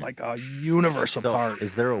speakers. It's like a universal part.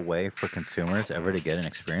 Is there a way for consumers ever to get an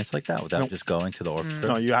experience like that without just going to the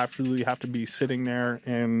orchestra? No, you absolutely have to be sitting there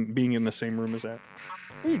and being in the same room as that.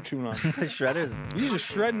 What are you chewing on? Shredders. You're just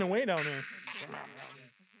shredding away down there.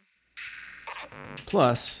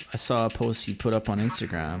 Plus, I saw a post you put up on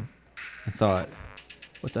Instagram and thought,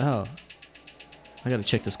 what the hell? I gotta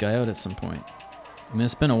check this guy out at some point. I mean,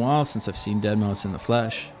 it's been a while since I've seen Deadmau5 in the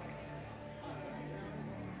flesh.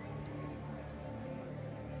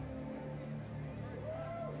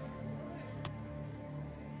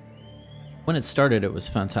 When it started, it was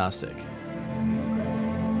fantastic.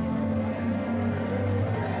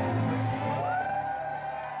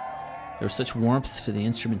 There was such warmth to the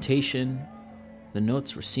instrumentation. The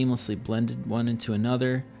notes were seamlessly blended one into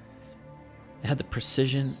another. It had the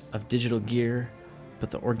precision of digital gear,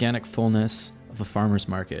 but the organic fullness of a farmer's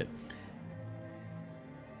market.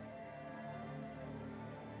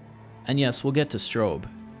 And yes, we'll get to Strobe.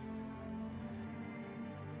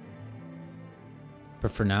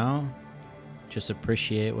 But for now, just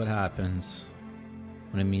appreciate what happens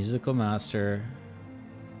when a musical master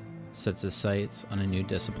sets his sights on a new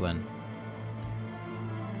discipline.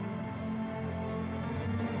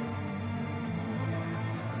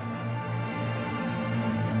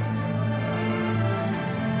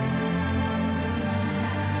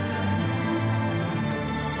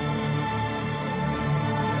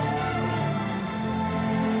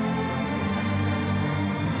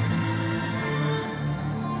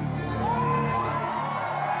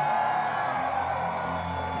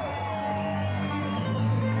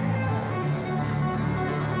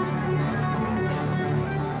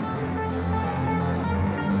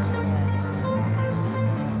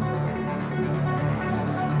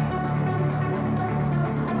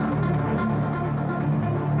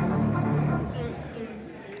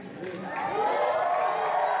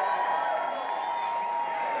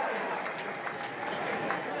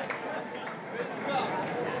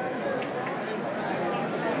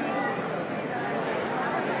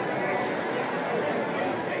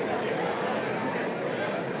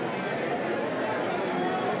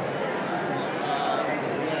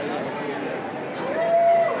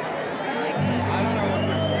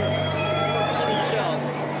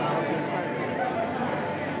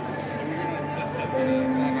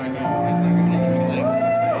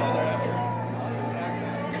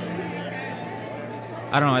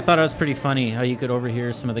 I don't know, I thought it was pretty funny how you could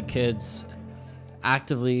overhear some of the kids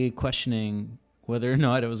actively questioning whether or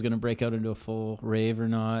not it was going to break out into a full rave or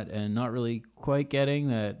not, and not really quite getting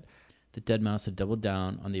that the Deadmau5 had doubled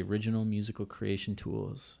down on the original musical creation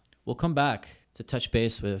tools. We'll come back to touch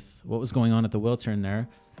base with what was going on at the Wiltern there.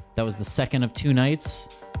 That was the second of 2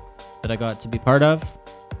 nights that I got to be part of.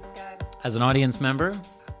 as an audience member.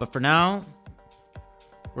 But for now,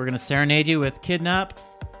 we're going to serenade you with Kidnap,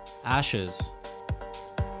 Ashes.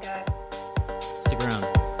 Stick around.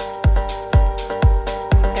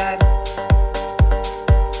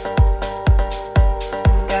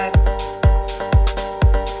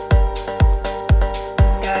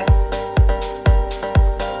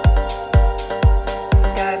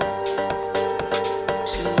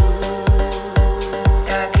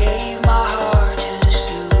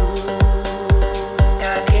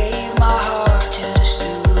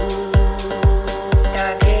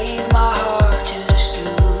 My heart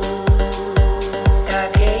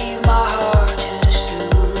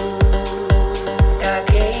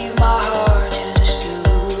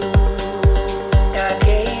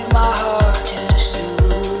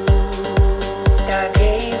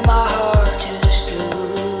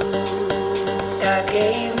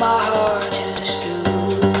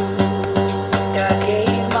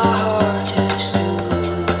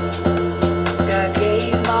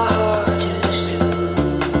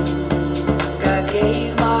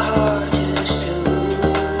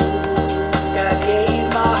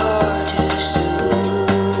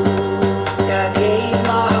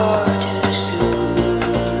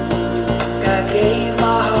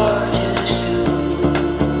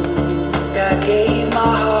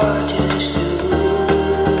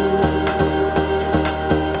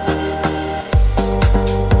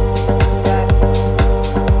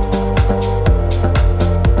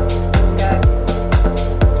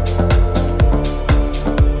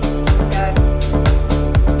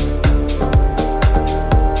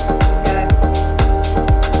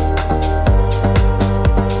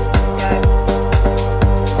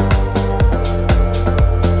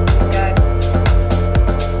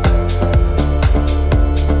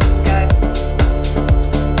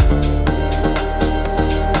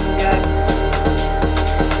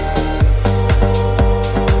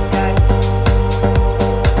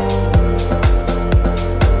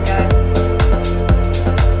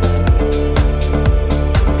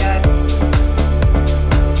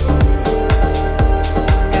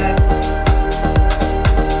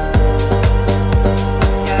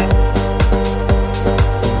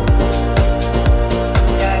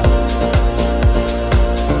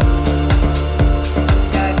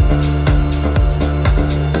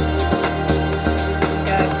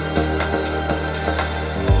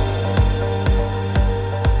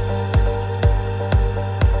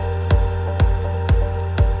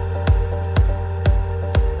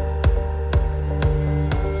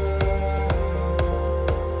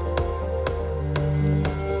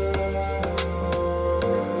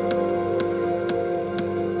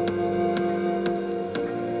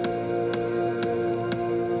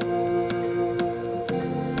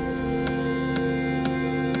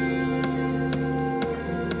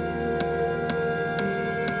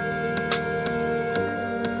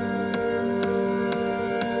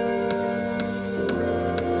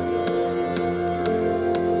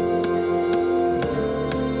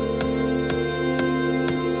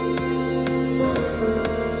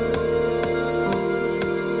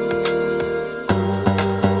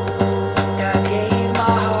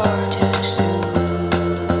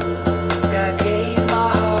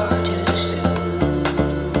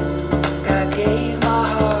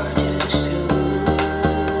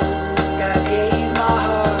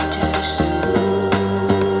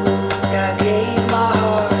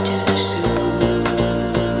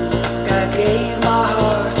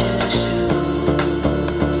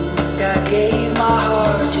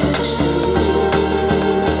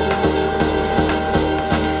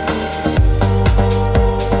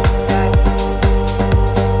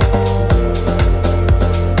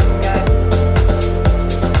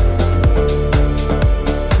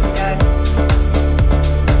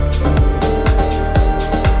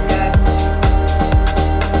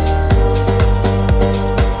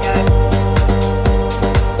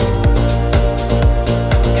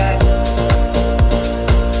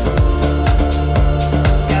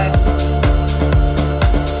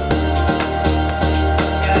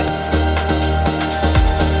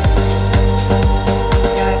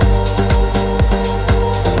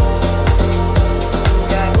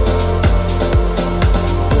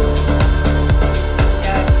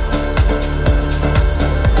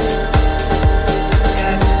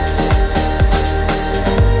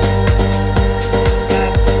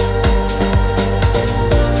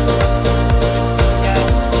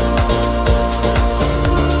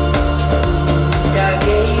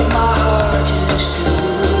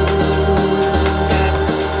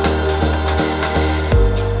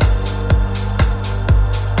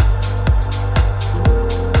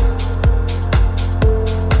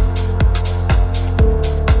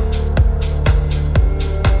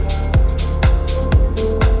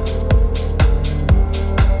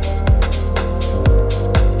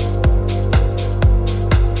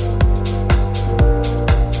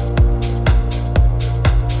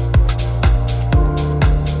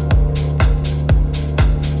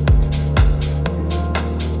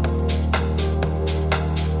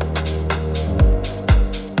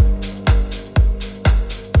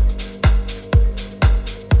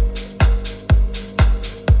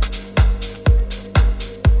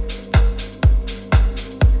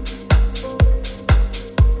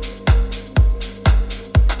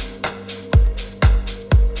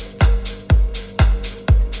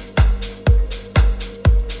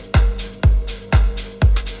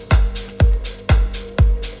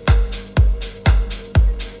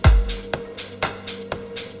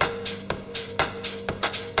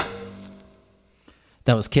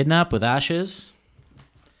That was Kidnap with Ashes.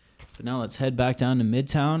 But now let's head back down to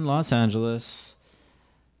Midtown, Los Angeles,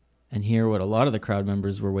 and hear what a lot of the crowd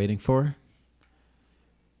members were waiting for.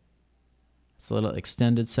 It's a little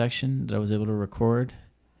extended section that I was able to record,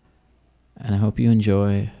 and I hope you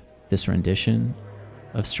enjoy this rendition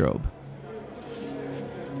of Strobe.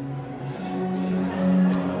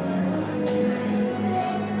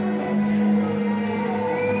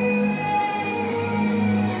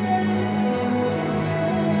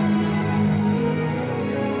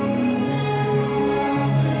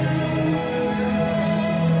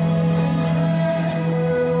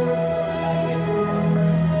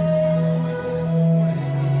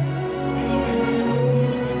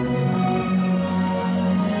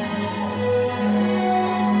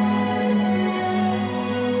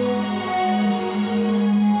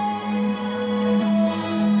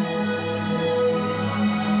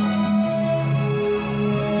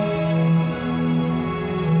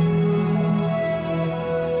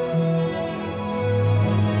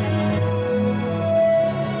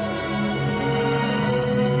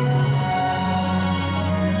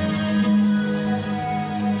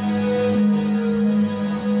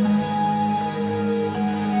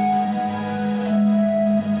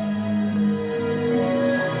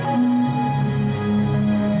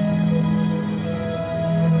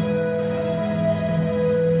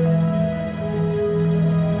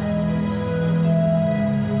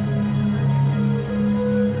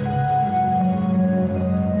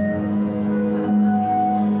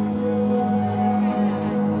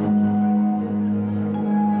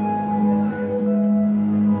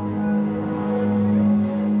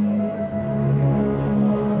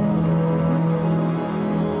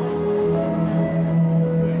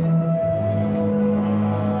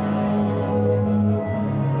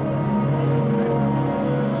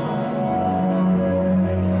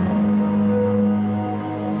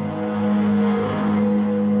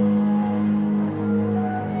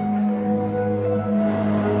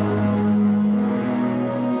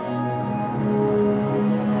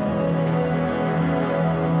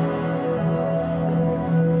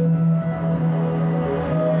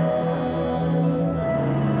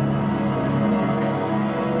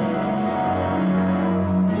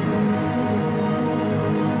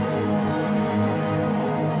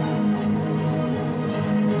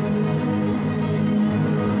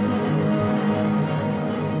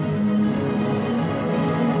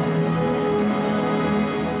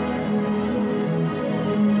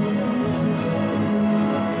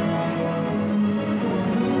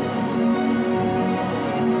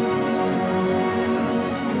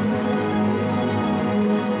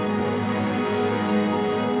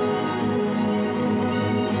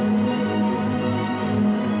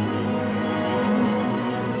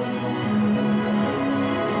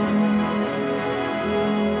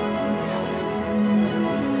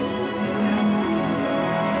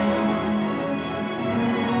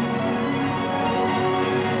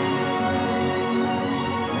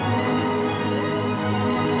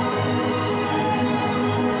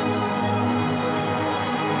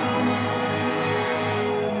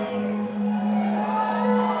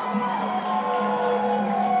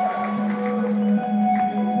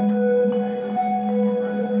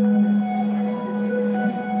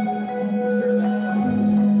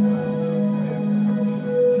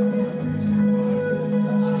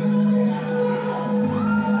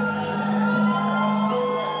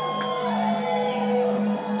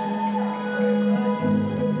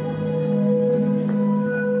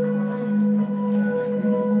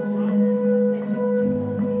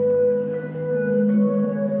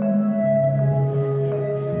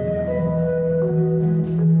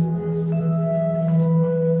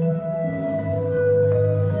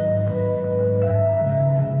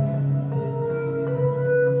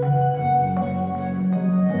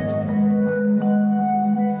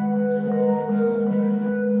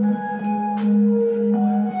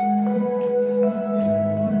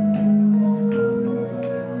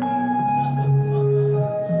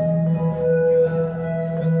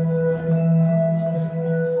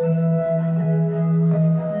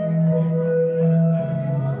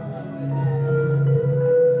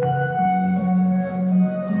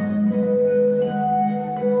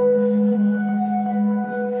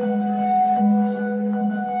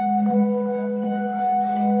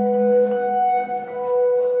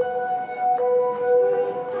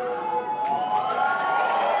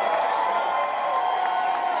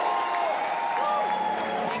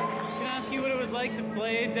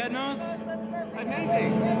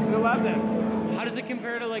 Amazing. We love them. How does it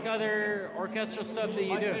compare to like other orchestral stuff that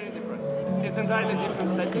you do? Very different. It's entirely different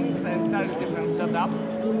settings, entirely different setup.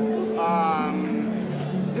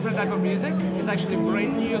 different type of music. It's actually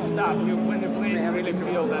brand new stuff. When you play it, you really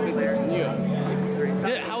feel that this is new.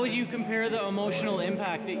 How would you compare the emotional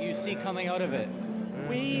impact that you see coming out of it?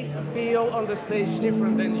 We feel on the stage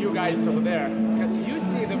different than you guys over there because you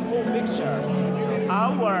see the full picture. So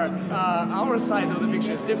our side of the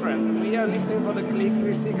picture is different. We are listening for the click, we're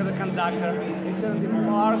listening for the conductor, listening to the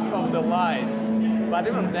parts of the lights. But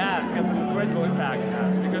even that has an incredible impact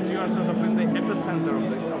because you are sort of in the epicenter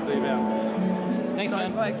of the events. Thanks, so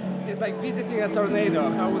man. It's like visiting a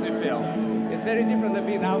tornado. How would you feel? It's very different than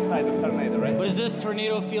being outside of tornado, right? But does this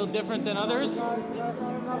tornado feel different than others?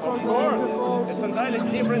 Of course. It's an entirely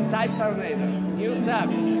different type tornado. New stuff.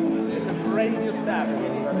 It's a brand new stuff.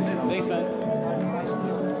 Thanks, man.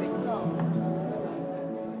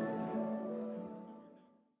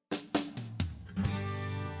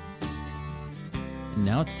 And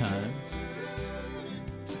now it's time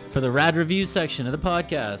for the rad review section of the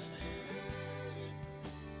podcast.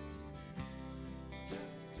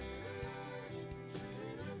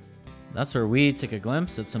 That's where we take a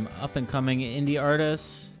glimpse at some up-and-coming indie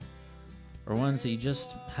artists or ones that you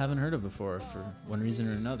just haven't heard of before for one reason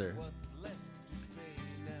or another.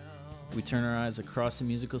 We turn our eyes across the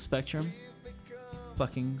musical spectrum,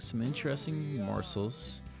 plucking some interesting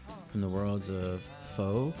morsels from the worlds of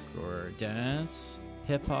folk or dance,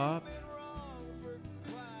 hip-hop,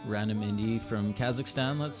 random indie from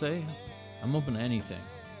Kazakhstan, let's say. I'm open to anything.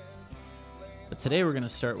 But today we're going to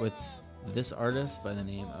start with this artist by the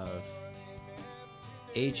name of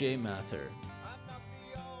AJ Mather.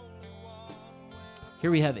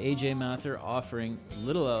 Here we have AJ Mather offering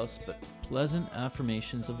little else but pleasant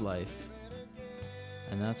affirmations of life,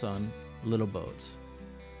 and that's on Little Boat.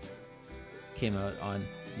 Came out on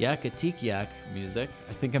Yakatikiak Music.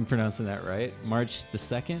 I think I'm pronouncing that right. March the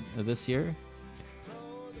 2nd of this year.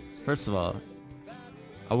 First of all,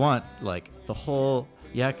 I want the whole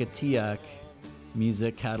Yakatiak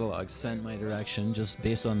music catalog sent my direction just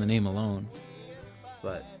based on the name alone.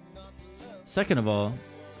 But second of all,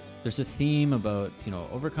 there's a theme about,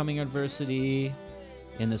 overcoming adversity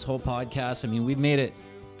in this whole podcast. I mean, we've made it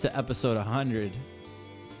to episode 100.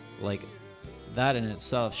 That in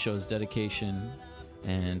itself shows dedication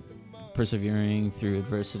and persevering through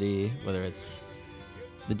adversity, whether it's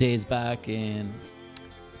the days back in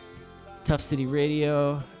Tough City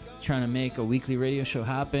Radio, trying to make a weekly radio show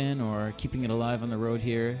happen, or keeping it alive on the road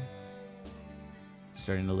here,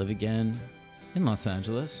 starting to live again in Los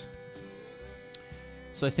Angeles.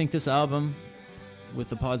 So I think this album, with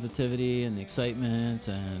the positivity and the excitement,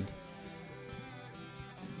 and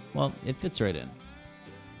it fits right in.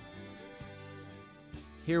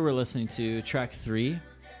 Here we're listening to track 3,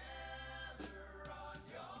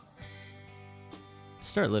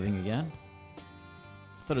 Start Living Again.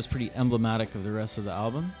 I thought it was pretty emblematic of the rest of the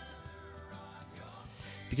album,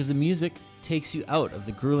 because the music takes you out of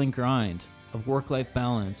the grueling grind of work-life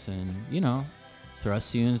balance and,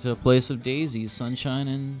 thrusts you into a place of daisies, sunshine,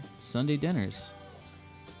 and Sunday dinners.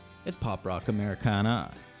 It's pop rock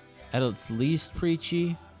Americana at its least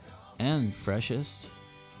preachy and freshest.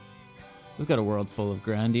 We've got a world full of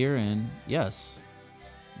grandeur, and yes,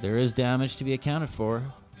 there is damage to be accounted for,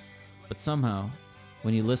 but somehow,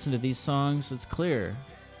 when you listen to these songs, it's clear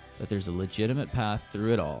that there's a legitimate path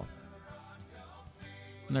through it all.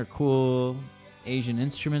 And they're cool Asian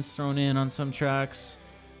instruments thrown in on some tracks.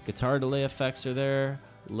 Guitar delay effects are there,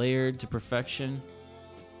 layered to perfection.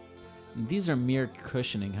 And these are mere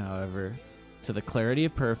cushioning, however, to the clarity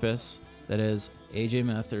of purpose that is AJ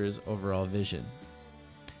Mather's overall vision.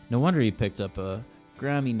 No wonder he picked up a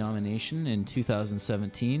Grammy nomination in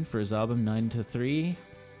 2017 for his album 9 to 3.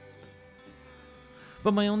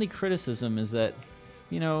 But my only criticism is that,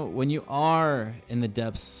 when you are in the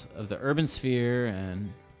depths of the urban sphere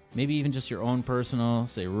and maybe even just your own personal,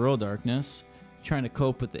 say, rural darkness, trying to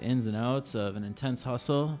cope with the ins and outs of an intense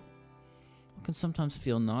hustle, it can sometimes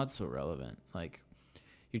feel not so relevant.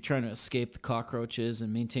 You're trying to escape the cockroaches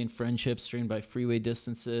and maintain friendships strained by freeway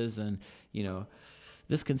distances, and,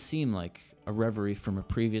 this can seem like a reverie from a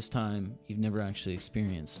previous time you've never actually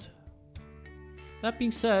experienced. That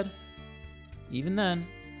being said, even then,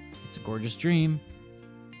 it's a gorgeous dream.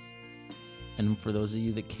 And for those of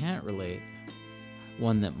you that can't relate,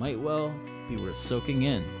 one that might well be worth soaking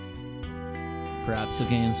in. Perhaps you'll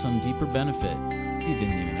gain some deeper benefit you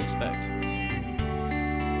didn't even expect.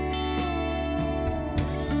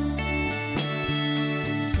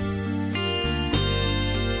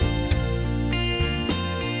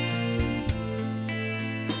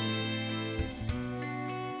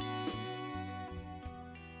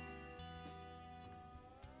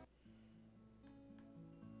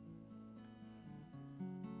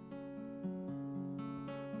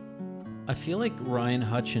 I feel like Ryan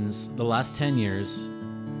Hutchins, the last 10 years,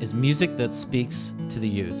 is music that speaks to the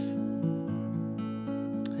youth.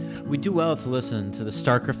 We do well to listen to the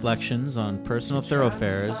stark reflections on personal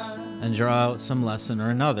thoroughfares and draw out some lesson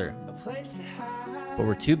or another. But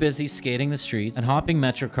we're too busy skating the streets and hopping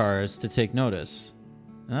metro cars to take notice.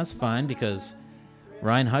 And that's fine because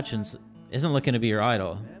Ryan Hutchins isn't looking to be your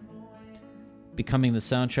idol. Becoming the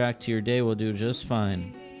soundtrack to your day will do just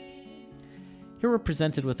fine. Here we're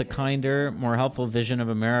presented with a kinder, more helpful vision of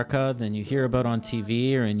America than you hear about on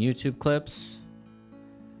TV or in YouTube clips.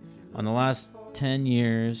 On the last 10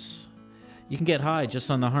 years, you can get high just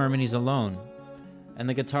on the harmonies alone, and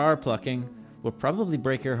the guitar plucking will probably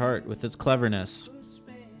break your heart with its cleverness.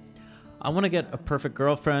 I want to get a perfect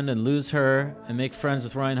girlfriend and lose her and make friends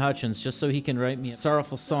with Ryan Hutchins just so he can write me a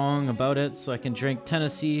sorrowful song about it so I can drink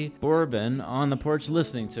Tennessee bourbon on the porch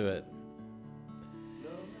listening to it.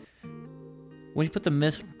 When you put the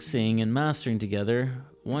mixing and mastering together,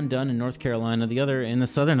 one done in North Carolina, the other in the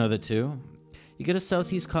southern of the two, you get a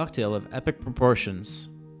Southeast cocktail of epic proportions.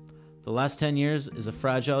 The last 10 years is a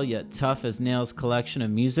fragile yet tough as nails collection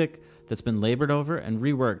of music that's been labored over and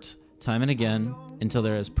reworked time and again until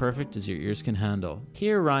they're as perfect as your ears can handle.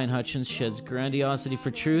 Here, Ryan Hutchins sheds grandiosity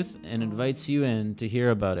for truth and invites you in to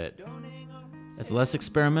hear about it. It's less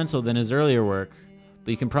experimental than his earlier work,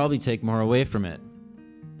 but you can probably take more away from it.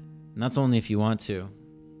 And that's only if you want to.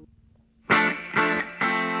 Then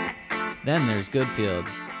there's Goodfield,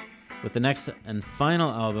 with the next and final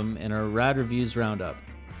album in our Rad Reviews roundup,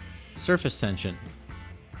 Surface Tension.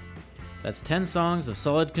 That's 10 songs of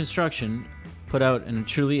solid construction put out in a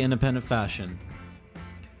truly independent fashion.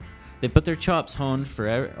 They put their chops honed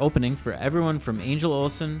for opening for everyone from Angel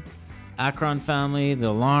Olsen, Akron Family, The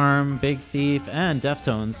Alarm, Big Thief, and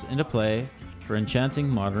Deftones into play for enchanting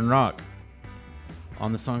modern rock.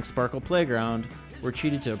 On the song Sparkle Playground, we're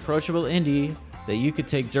treated to approachable indie that you could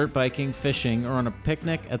take dirt biking, fishing, or on a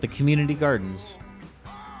picnic at the community gardens.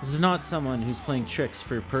 This is not someone who's playing tricks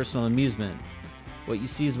for your personal amusement. What you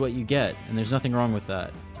see is what you get, and there's nothing wrong with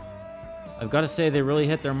that. I've got to say they really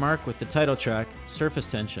hit their mark with the title track, Surface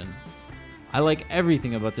Tension. I like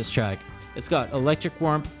everything about this track. It's got electric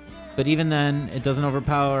warmth, but even then, it doesn't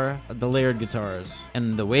overpower the layered guitars.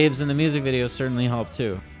 And the waves in the music video certainly help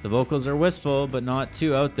too. The vocals are wistful, but not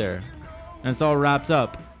too out there. And it's all wrapped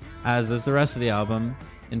up, as is the rest of the album,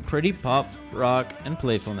 in pretty pop, rock, and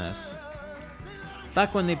playfulness.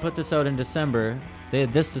 Back when they put this out in December, they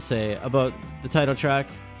had this to say about the title track,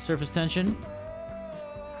 Surface Tension.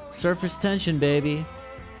 Surface tension, baby.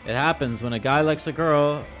 It happens when a guy likes a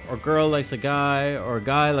girl, or girl likes a guy, or a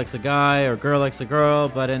guy likes a guy, or girl likes a girl,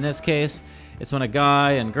 but in this case, it's when a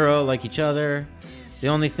guy and girl like each other. The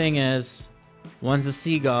only thing is, one's a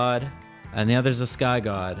sea god, and the other's a sky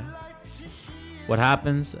god. What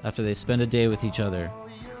happens after they spend a day with each other?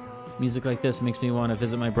 Music like this makes me want to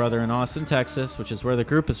visit my brother in Austin, Texas, which is where the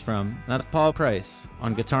group is from. That's Paul Price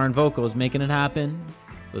on guitar and vocals making it happen,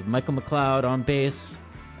 with Michael McLeod on bass,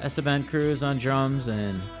 Esteban Cruz on drums,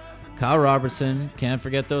 and Kyle Robertson, can't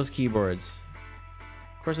forget those keyboards.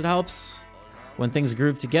 Of course, it helps when things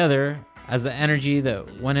groove together, as the energy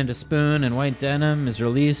that went into Spoon and White Denim is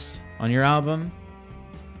released on your album.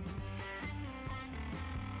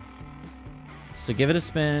 So give it a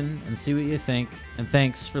spin and see what you think, and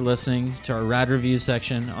thanks for listening to our Rad Review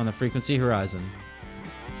section on the Frequency Horizon.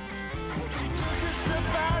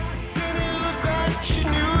 She knew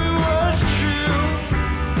it was true.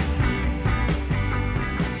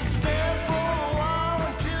 Stayed for a while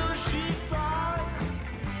until she thought I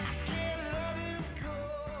can't let it go.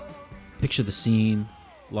 Picture the scene.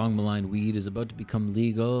 Long maligned weed is about to become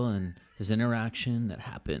legal, and there's an interaction that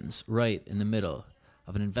happens right in the middle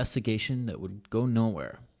of an investigation that would go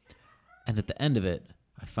nowhere. And at the end of it,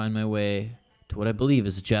 I find my way to what I believe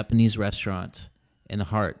is a Japanese restaurant in the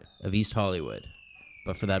heart of East Hollywood.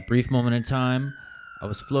 But for that brief moment in time, I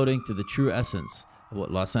was floating through the true essence of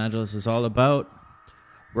what Los Angeles is all about.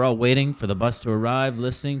 We're all waiting for the bus to arrive,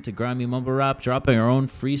 listening to grimy mumble rap, dropping our own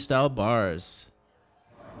freestyle bars.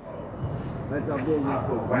 As I roll with the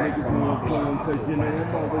niggas on phone, cause you know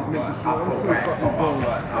I'm always making sure I'm straight fucking bone.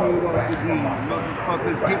 Paid off the weed,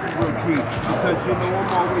 motherfuckers get the real treat. Because you know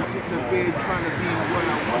I'm always sitting in bed trying to be what I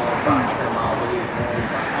want to be.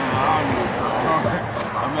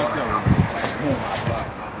 I messed up.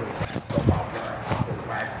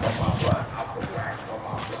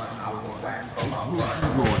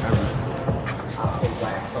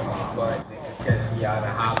 Out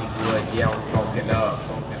of Hollywood, yeah, I'm smoking up.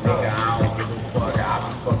 Nigga, I don't give a fuck. I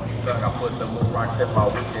be fucking stuck. I put the moon rocks in my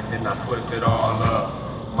week and then I twist it all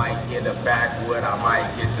up. Might get a backwood, I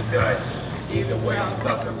might get the Dutch. Either way, I'm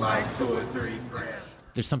stuck in like 2 or 3 grams.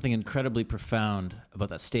 There's something incredibly profound about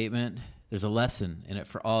that statement. There's a lesson in it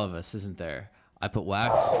for all of us, isn't there? I put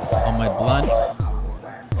wax on my blunt.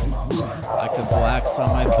 I put wax on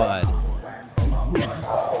my bud.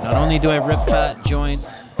 Not only do I rip fat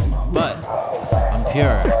joints, but I'm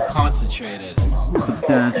pure, concentrated,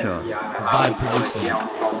 Substantial. vibe producing.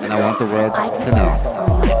 And I want the world to know.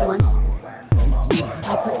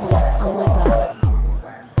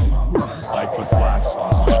 I put wax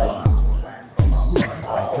on my blunt. I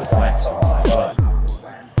put wax on my bud.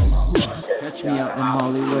 Catch me out in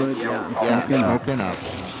Hollywood. Yeah, I'm open up.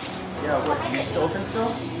 Yeah, what, you still open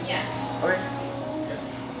still? Yeah. Okay.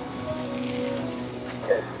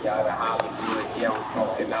 Y'all the Hollywood, yeah, we're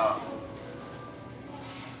smoking up.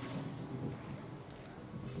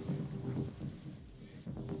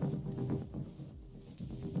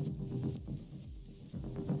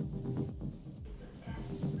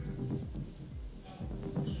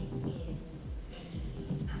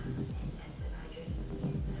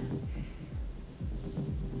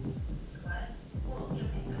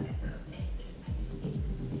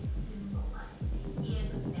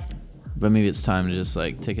 But maybe it's time to just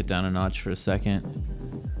like take it down a notch for a second.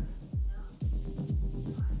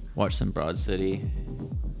 Watch some Broad City.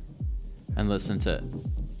 And listen to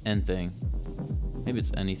N-Thing. Maybe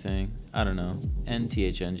it's anything. I don't know.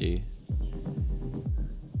 NTHNG.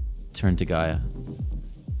 Turn to Gaia.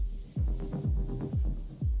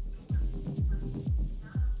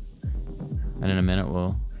 And in a minute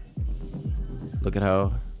we'll look at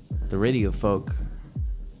how the radio folk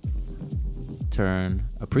turn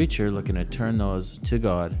a preacher looking to turn those to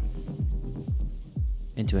God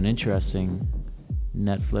into an interesting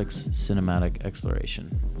Netflix cinematic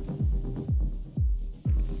exploration.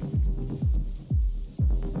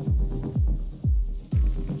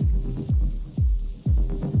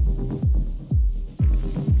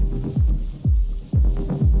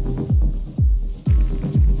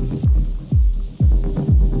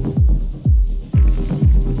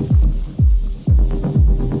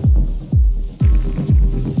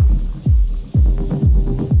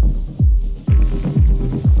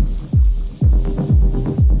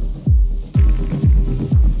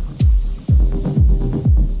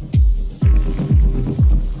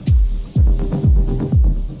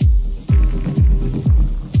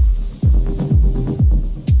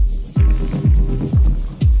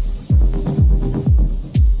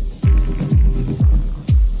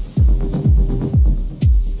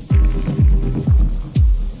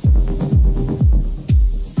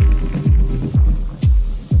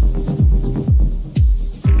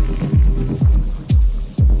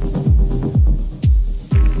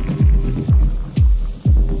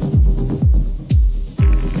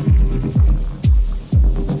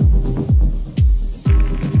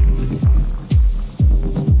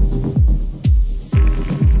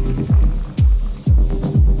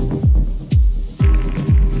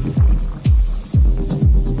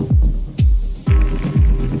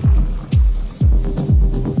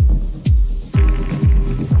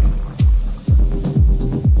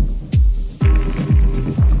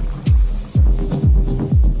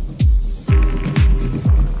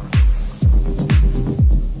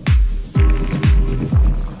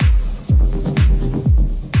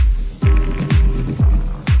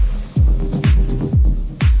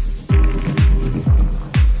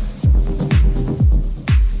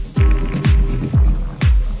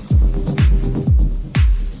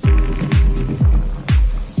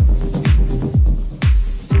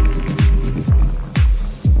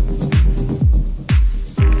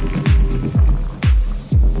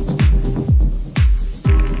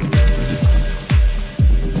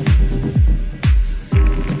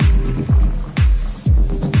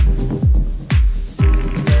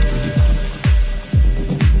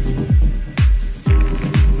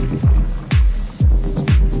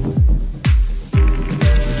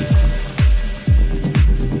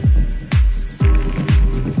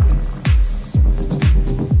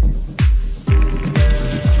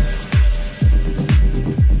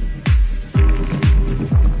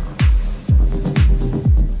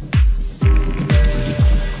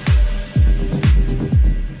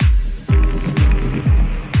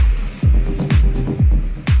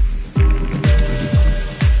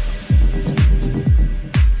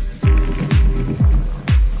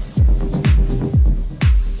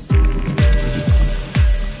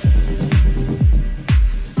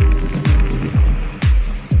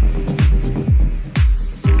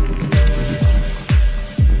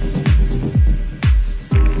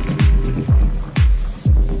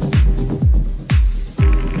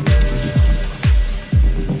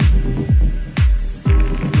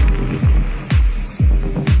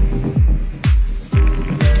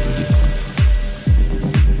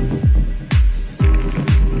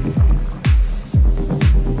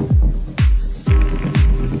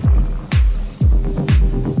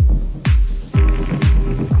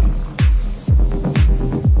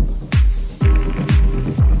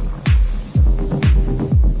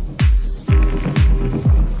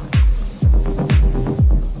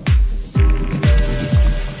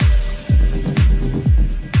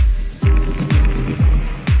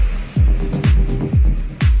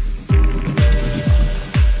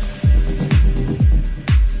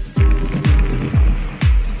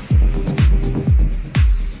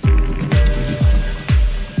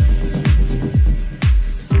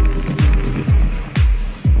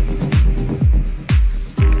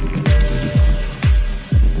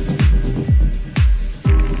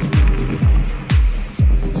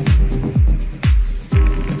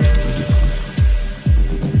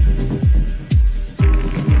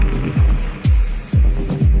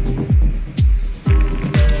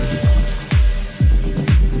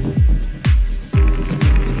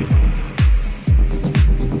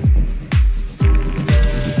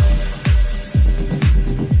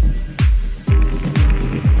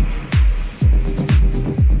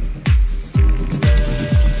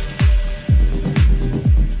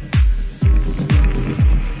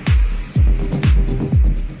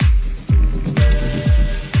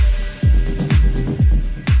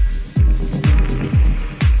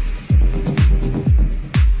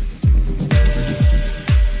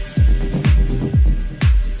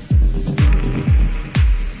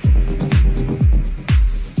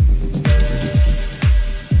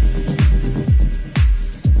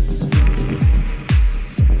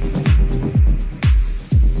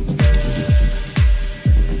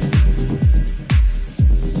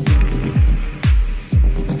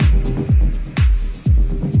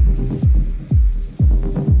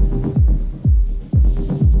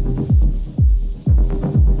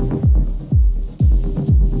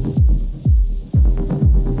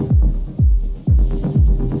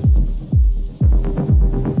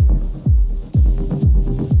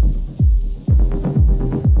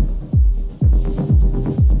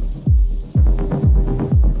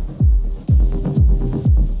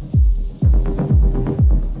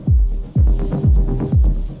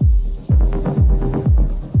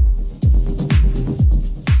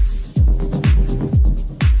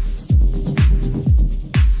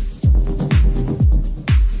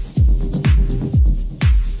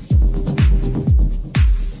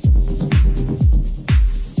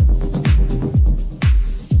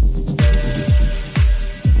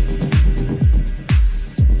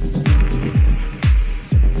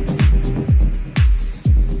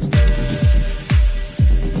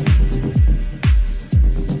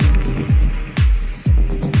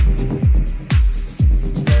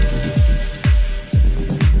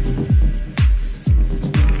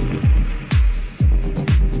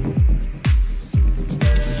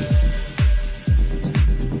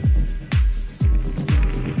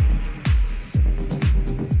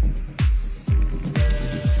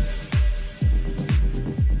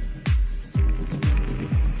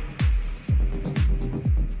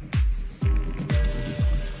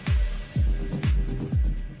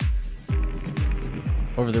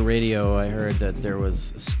 over the radio, I heard that there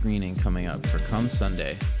was a screening coming up for Come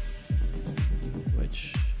Sunday,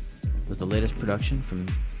 which was the latest production from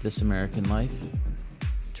This American Life,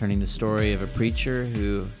 turning the story of a preacher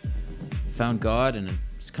who found God in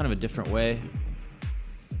kind of a different way.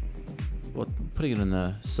 Well, putting it on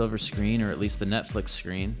the silver screen, or at least the Netflix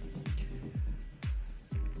screen.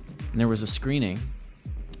 And there was a screening,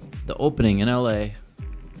 the opening in LA,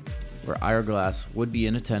 where Ira Glass would be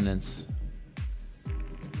in attendance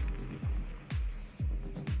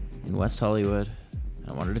in West Hollywood.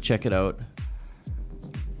 I wanted to check it out.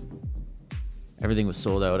 Everything was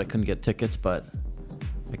sold out. I couldn't get tickets, but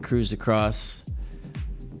I cruised across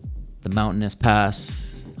the mountainous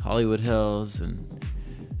pass, Hollywood Hills, and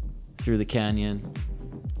through the canyon.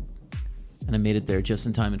 And I made it there just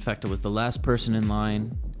in time. In fact, I was the last person in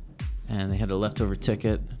line, and they had a leftover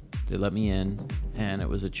ticket. They let me in, and it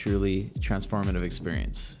was a truly transformative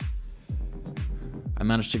experience. I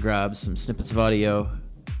managed to grab some snippets of audio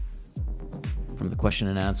from the question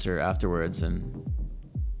and answer afterwards, and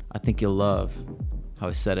I think you'll love how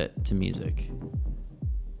I set it to music.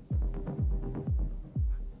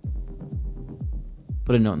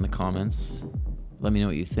 Put a note in the comments. Let me know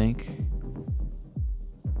what you think.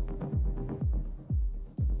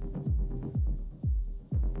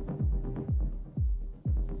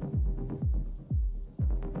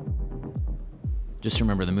 Just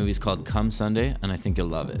remember, the movie's called Come Sunday, and I think you'll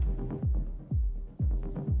love it.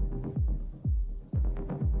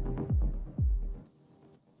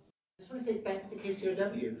 I just want to say thanks to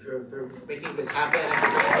KCRW for making this happen. I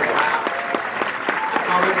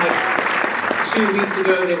called them like 2 weeks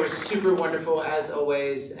ago. They were super wonderful as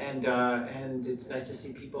always, and it's nice to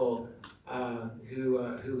see people who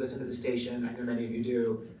listen to the station. I know many of you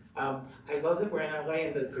do. I love that we're in LA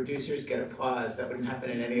and the producers get applause. That wouldn't happen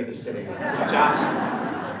in any other city. Josh?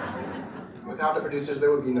 Without the producers,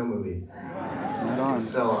 there would be no movie.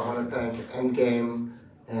 So I want to thank Endgame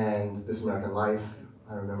and This American Life.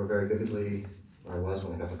 I remember very vividly where I was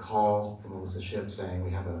when I got the call from Melissa Shipp saying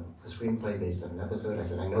we have a screenplay based on an episode. I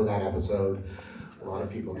said, I know that episode. A lot of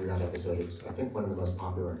people knew that episode. It's, I think, one of the most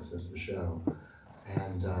popular episodes of the show.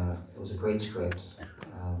 And it was a great script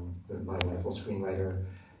written by a wonderful screenwriter.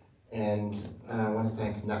 And I want to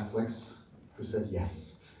thank Netflix, who said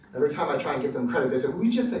yes. Every time I try and give them credit, they say, we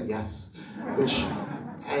just said yes, which,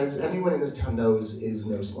 as anyone in this town knows, is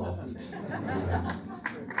no small feat.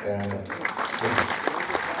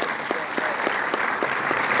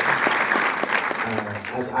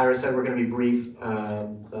 As Ira said, we're going to be brief.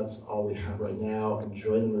 That's all we have right now.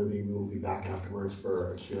 Enjoy the movie. We will be back afterwards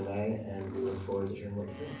for a Q&A, and we look forward to hearing what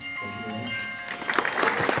you think. Thank you very much.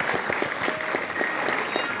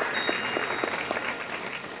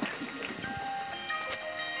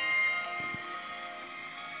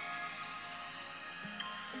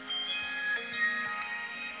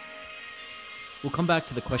 We'll come back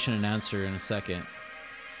to the question and answer in a second.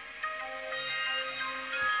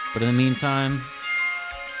 But in the meantime,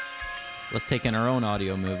 let's take in our own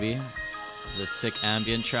audio movie. This sick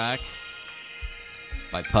ambient track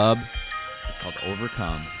by Pub. It's called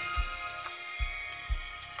Overcome.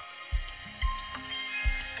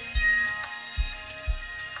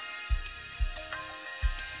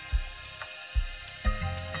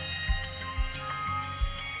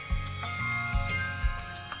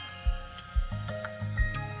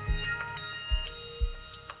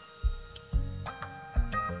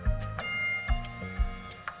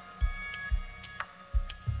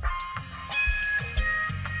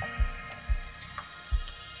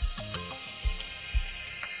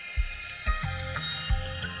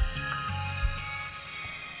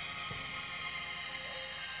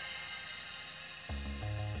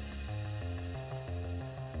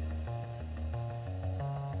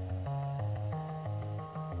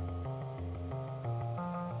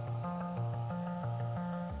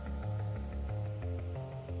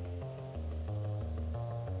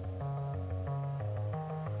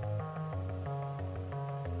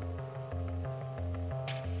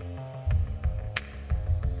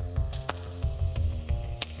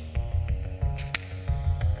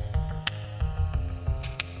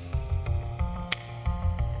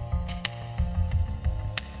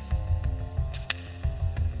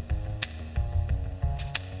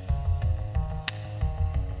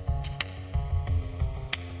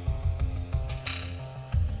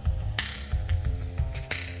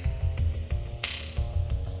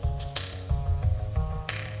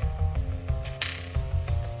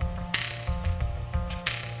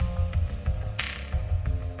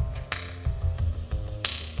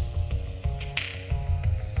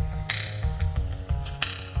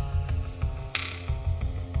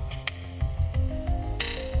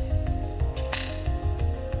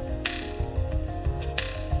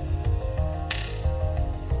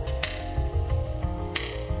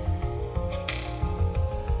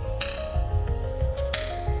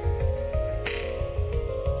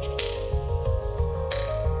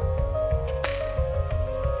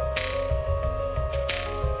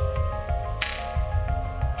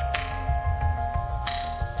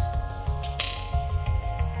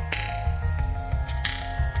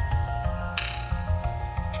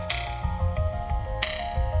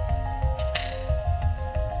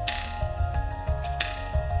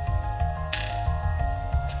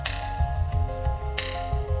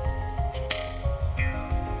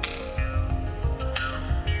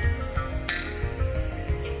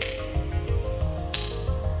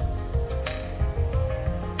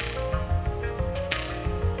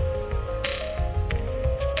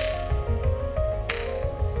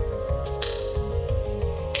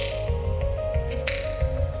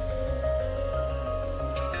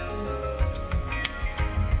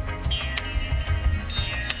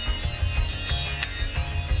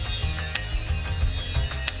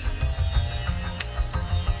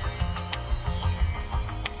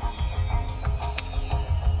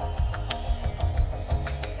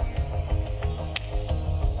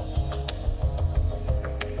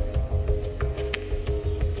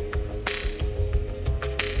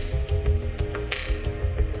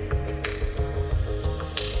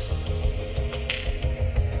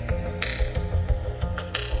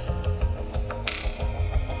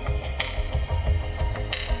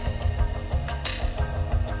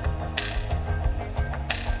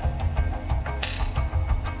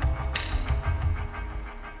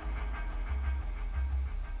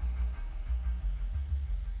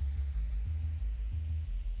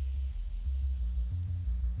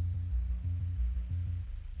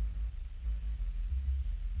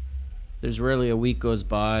 There's rarely a week goes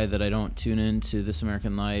by that I don't tune into This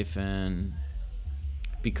American Life and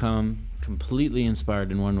become completely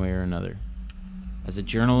inspired in one way or another. As a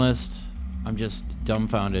journalist, I'm just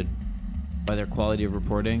dumbfounded by their quality of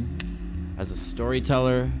reporting. As a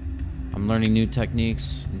storyteller, I'm learning new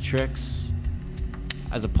techniques and tricks.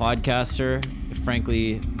 As a podcaster, it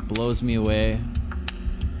frankly blows me away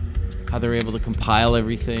how they're able to compile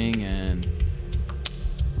everything and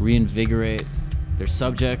reinvigorate their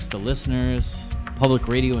subjects, the listeners, public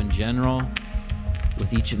radio in general,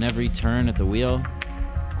 with each and every turn at the wheel.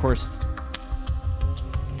 Of course,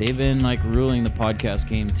 they've been like ruling the podcast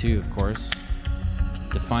game too, of course,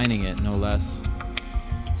 defining it no less.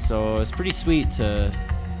 So it's pretty sweet to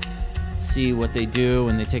see what they do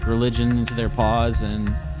when they take religion into their paws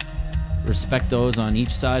and respect those on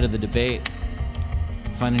each side of the debate.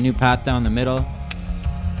 Find a new path down the middle,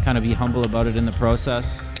 kind of be humble about it in the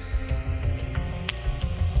process.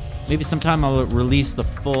 Maybe sometime I'll release the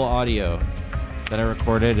full audio that I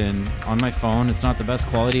recorded and on my phone. It's not the best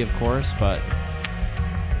quality, of course, but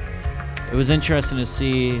it was interesting to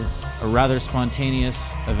see a rather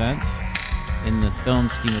spontaneous event in the film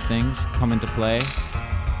scheme of things come into play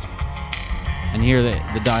and hear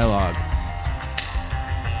the dialogue.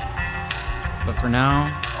 But for now,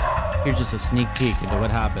 here's just a sneak peek into what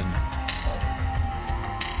happened.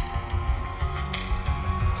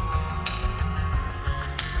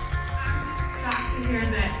 Shocked to hear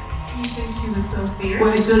that you think she was so fierce.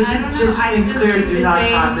 Well, just make clear, do not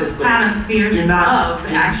process that. Kind of fierce love,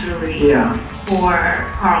 actually, for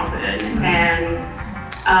Carlton. And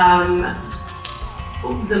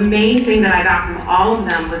the main thing that I got from all of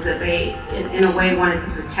them was that they, in a way, wanted to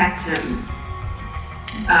protect him.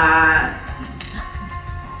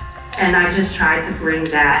 And I just tried to bring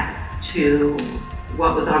that to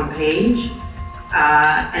what was on the page,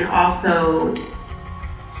 and also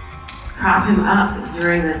prop him up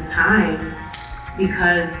during this time,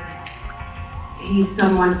 because he's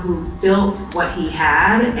someone who built what he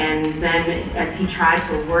had, and then as he tried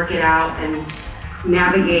to work it out and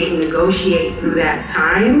navigate and negotiate through that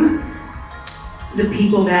time, the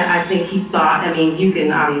people that I think he thought, I mean, you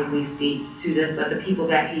can obviously speak to this, but the people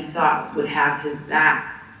that he thought would have his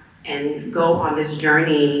back and go on this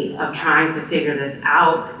journey of trying to figure this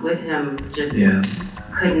out with him just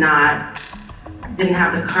could not, didn't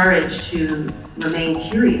have the courage to remain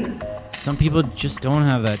curious. Some people just don't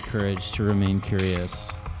have that courage to remain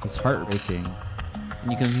curious. It's heartbreaking.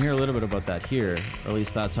 And you can hear a little bit about that here, or at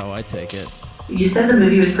least that's how I take it. You said the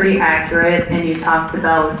movie was pretty accurate, and you talked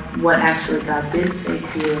about what actually God did say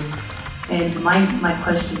to you. And my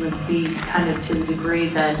question would be kind of to the degree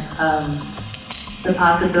that the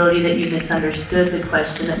possibility that you misunderstood the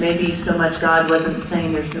question, that maybe so much God wasn't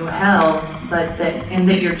saying there's no hell, but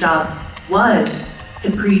that your job was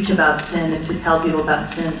to preach about sin and to tell people about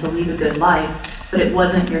sin, to lead a good life, but it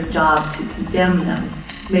wasn't your job to condemn them.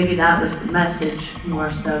 Maybe that was the message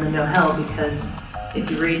more so than no hell, because if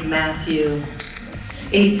you read Matthew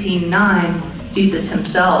 18:9, Jesus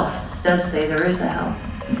himself does say there is a hell.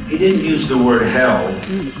 He didn't use the word hell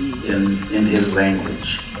in his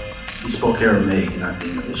language. He spoke Aramaic, not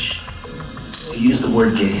English. He used the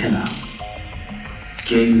word Gehenna.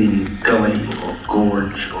 Ge meaning gully or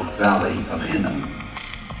gorge or valley of Hinnom.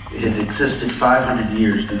 It had existed 500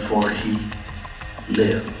 years before he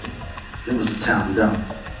lived. It was a town dump.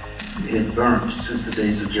 It had burned since the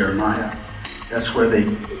days of Jeremiah. That's where they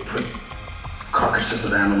put carcasses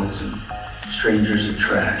of animals and strangers and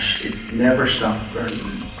trash. It never stopped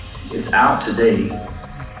burning. It's out today,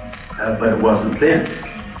 but it wasn't then.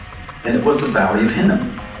 And it was the Valley of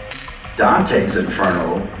Hinnom. Dante's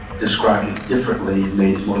Inferno described it differently and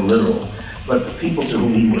made it more literal, but the people to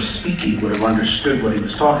whom he was speaking would have understood what he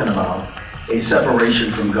was talking about. A separation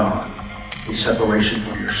from God, a separation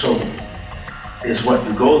from your soul, is what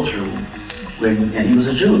you go through and he was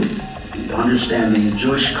a Jew. Understanding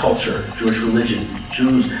Jewish culture, Jewish religion,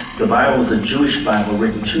 Jews, the Bible is a Jewish Bible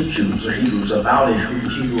written to Jews or Hebrews about a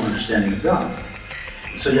Hebrew understanding of God.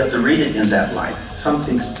 So you have to read it in that light. Some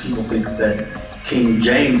things people think that King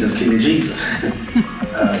James is King Jesus.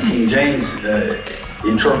 King James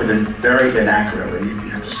interpreted very inaccurately. You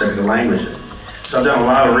have to study the languages. So I've done a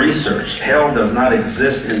lot of research. Hell does not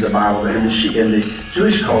exist in the Bible. In the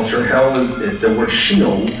Jewish culture, hell is, the word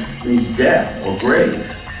Sheol means death or grave.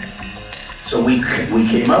 So we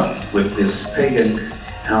came up with this pagan,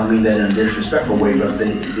 I don't mean that in a disrespectful way, but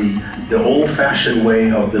the old-fashioned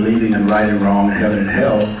way of believing in right and wrong and heaven and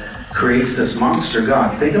hell creates this monster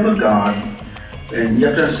God. Think of a God, and you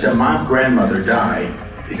have to understand, my grandmother died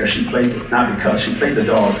because she played, not because, she played the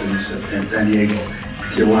dogs in San Diego.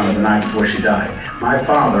 Tijuana the night before she died. My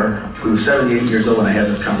father, who was 78 years old when I had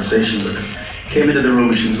this conversation with her, came into the room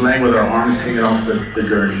and she was laying with her arms hanging off the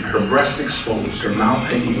gurney, her breast exposed, her mouth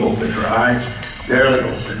hanging open, her eyes barely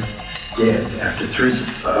open, dead after 3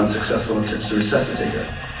 unsuccessful attempts to resuscitate her.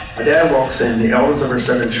 My dad walks in, the eldest of her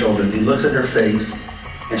 7 children. He looks at her face,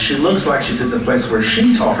 and she looks like she's at the place where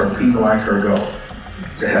she taught her people like her go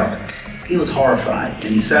to hell. He was horrified,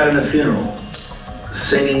 and he sat in the funeral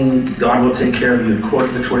singing God Will Take Care of You and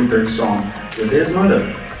quoting the 23rd Psalm with his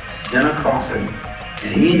mother in a coffin.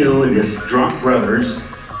 And he knew his drunk brothers,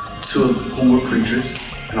 2 of whom were preachers,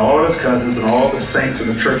 and all of his cousins and all the saints of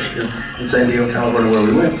the church in San Diego, California, where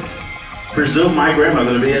we went, presumed my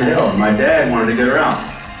grandmother to be in hell. And my dad wanted to get her out.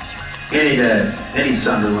 Any dad, any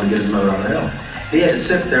son would want to get his mother out of hell. He had to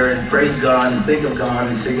sit there and praise God and think of God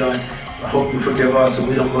and say, God, I hope you forgive us and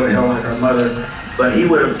we don't go to hell like our mother. But he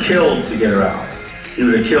would have killed to get her out. He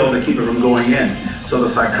would have killed to keep her from going in. So the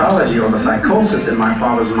psychology or the psychosis in my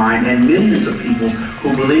father's mind, and millions of people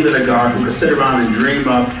who believe in a God who could sit around and dream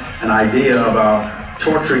up an idea about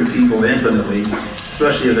torturing people infinitely,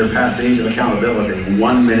 especially if they're past the age of accountability,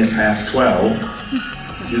 1 minute past 12,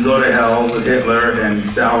 you go to hell with Hitler and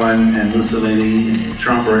Stalin and Mussolini and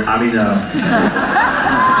Trump, or, I mean, so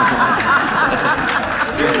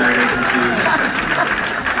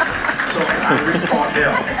I retaught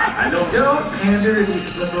hell. I know. Don't pander to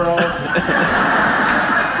these liberals.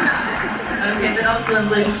 Okay, but also in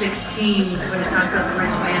Luke 16, when it talks about the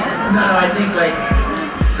rich man. No, I think, like,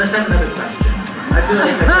 let's have another question. I feel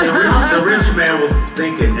like the rich man was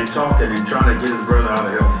thinking and talking and trying to get his brother out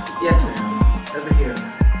of hell. Yes, ma'am. Over here.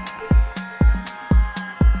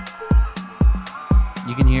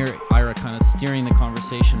 You can hear Ira kind of steering the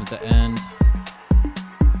conversation at the end,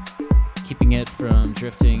 keeping it from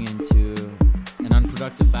drifting into an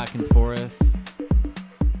unproductive back and forth.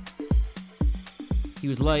 He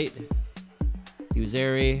was light, he was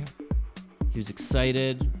airy, he was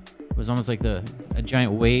excited. It was almost like a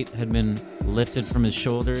giant weight had been lifted from his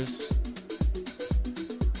shoulders.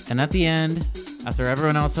 And at the end, after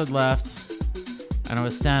everyone else had left, and I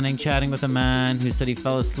was standing chatting with a man who said he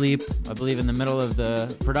fell asleep, I believe in the middle of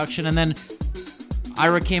the production, and then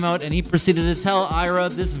Ira came out and he proceeded to tell Ira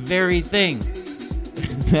this very thing.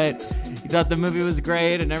 That he thought the movie was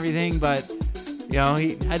great and everything, but, you know,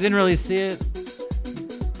 I didn't really see it.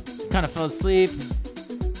 Kind of fell asleep,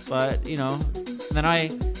 but, you know, and then I,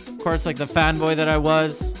 of course, like the fanboy that I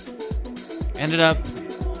was, ended up,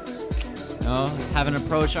 you know, having to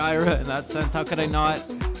approach Ira in that sense. How could I not?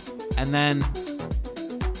 And then,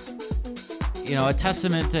 you know, a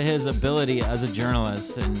testament to his ability as a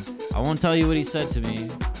journalist. And I won't tell you what he said to me,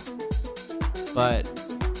 but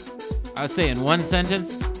I would say in one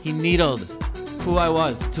sentence, he needled who I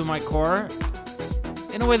was to my core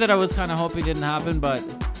in a way that I was kind of hoping didn't happen, but,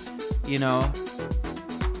 you know,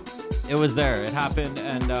 it was there. It happened,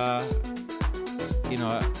 and, you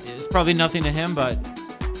know, it's probably nothing to him, but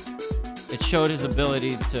it showed his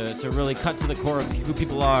ability to really cut to the core of who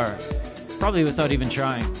people are, probably without even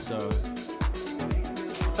trying. So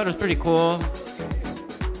I thought it was pretty cool.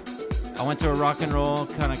 I went to a rock and roll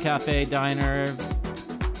kind of cafe, diner,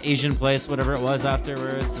 Asian place, whatever it was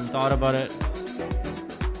afterwards, and thought about it.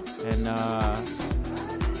 And,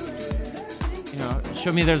 you know, it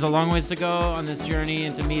showed me there's a long ways to go on this journey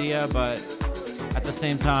into media, but at the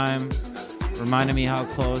same time, reminded me how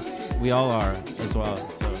close we all are as well.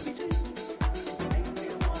 So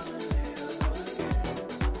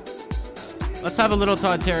let's have a little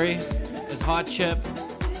Todd Terry. It's Hot Chip.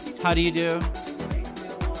 How do you do?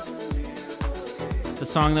 It's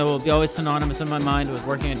a song that will be always synonymous in my mind with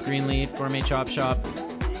working at Greenleaf Gourmet Chop Shop.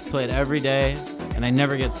 Play it every day, and I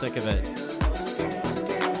never get sick of it.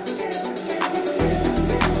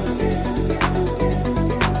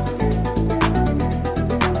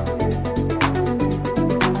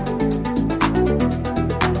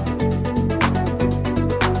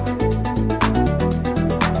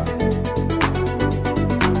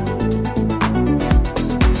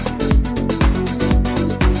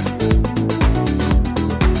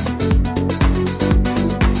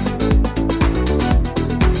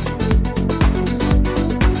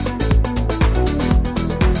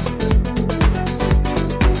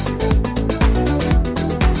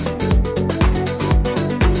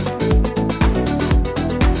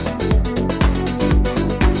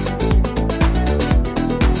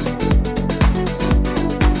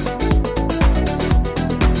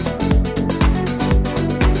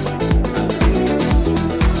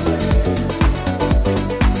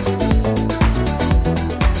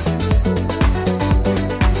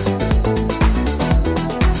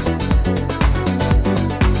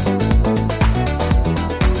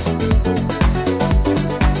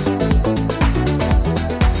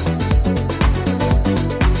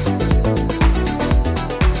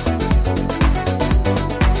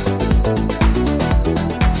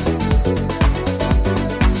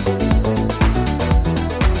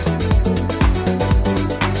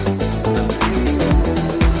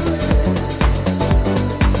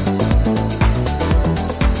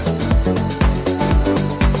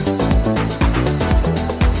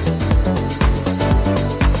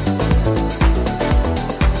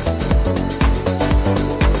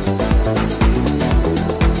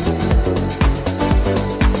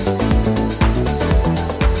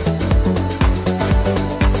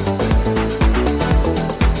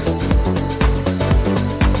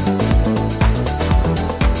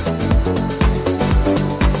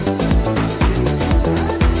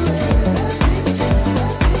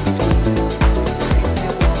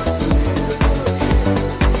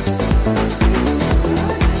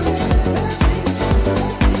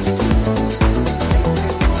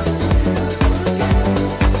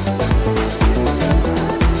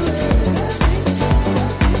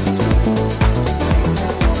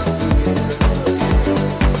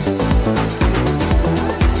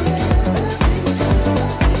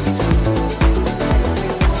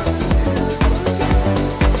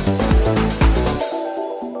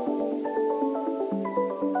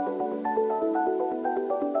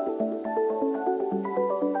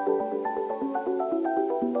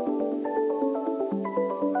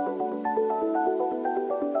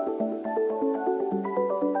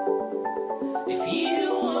 If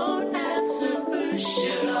you won't answer, push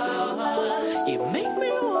it off. You make me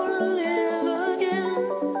wanna live again.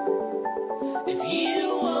 If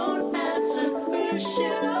you won't answer, push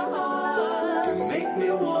it off. You make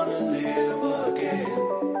me wanna live again.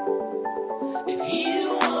 If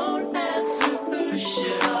you won't answer, push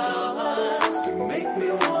it off. You make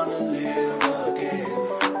me wanna live again.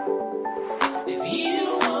 If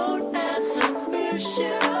you won't answer, push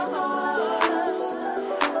it off.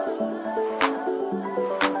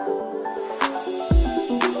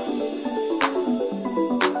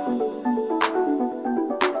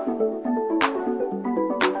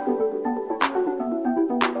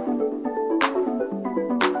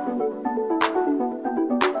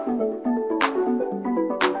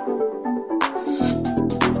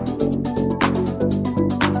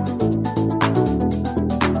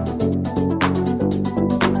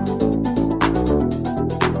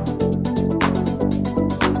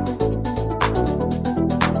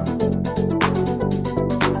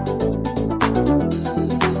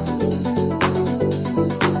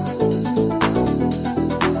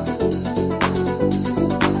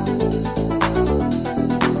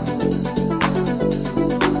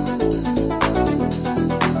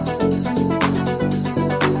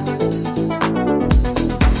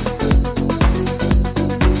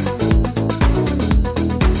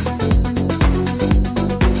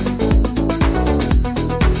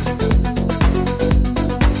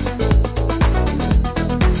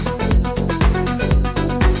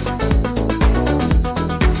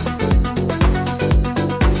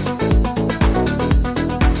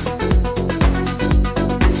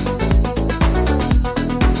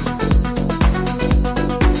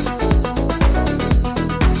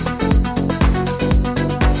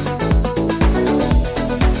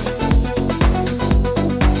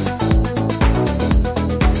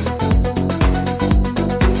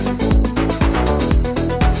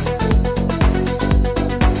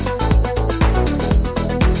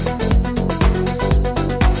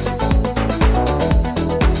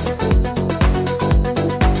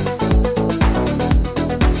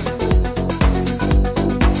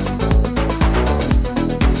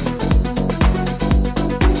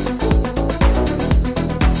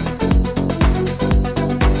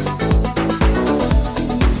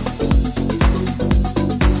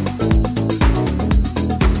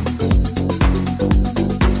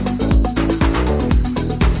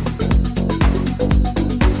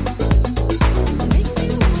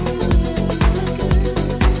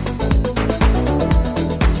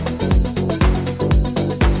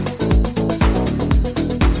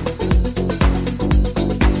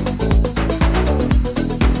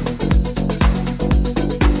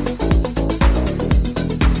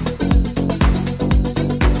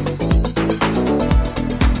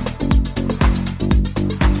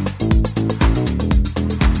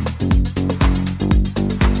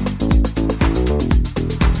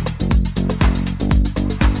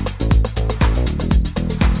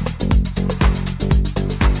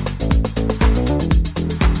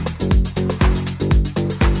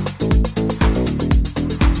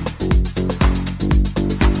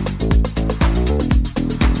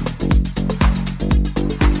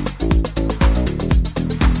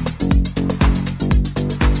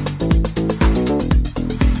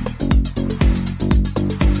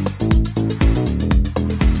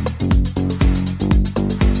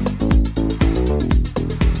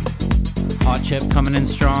 Chip coming in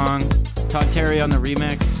strong. Todd Terry on the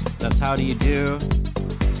remix. That's How Do You Do.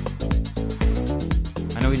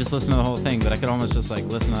 I know we just listened to the whole thing, but I could almost just like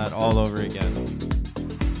listen to that all over again.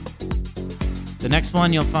 The next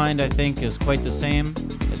one you'll find, I think, is quite the same.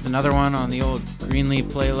 It's another one on the old Greenleaf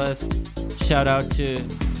playlist. Shout out to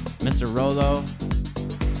Mr. Rolo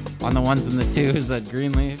on the ones and the twos at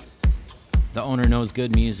Greenleaf. The owner knows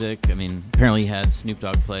good music. I mean, apparently he had Snoop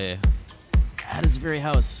Dogg play at his very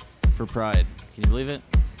house for Pride. Can you believe it?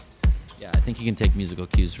 Yeah, I think you can take musical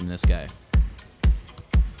cues from this guy.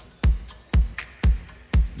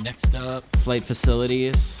 Next up, Flight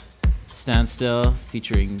Facilities, Standstill,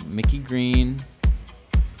 featuring Mickey Green.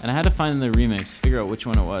 And I had to find the remix, figure out which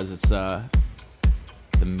one it was. It's the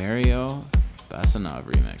Mario Basanov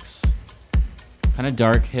remix. Kind of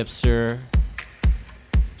dark, hipster,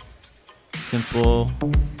 simple,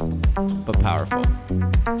 but powerful.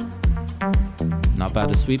 Not bad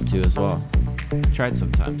to sweep to as well. Try it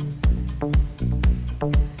sometime.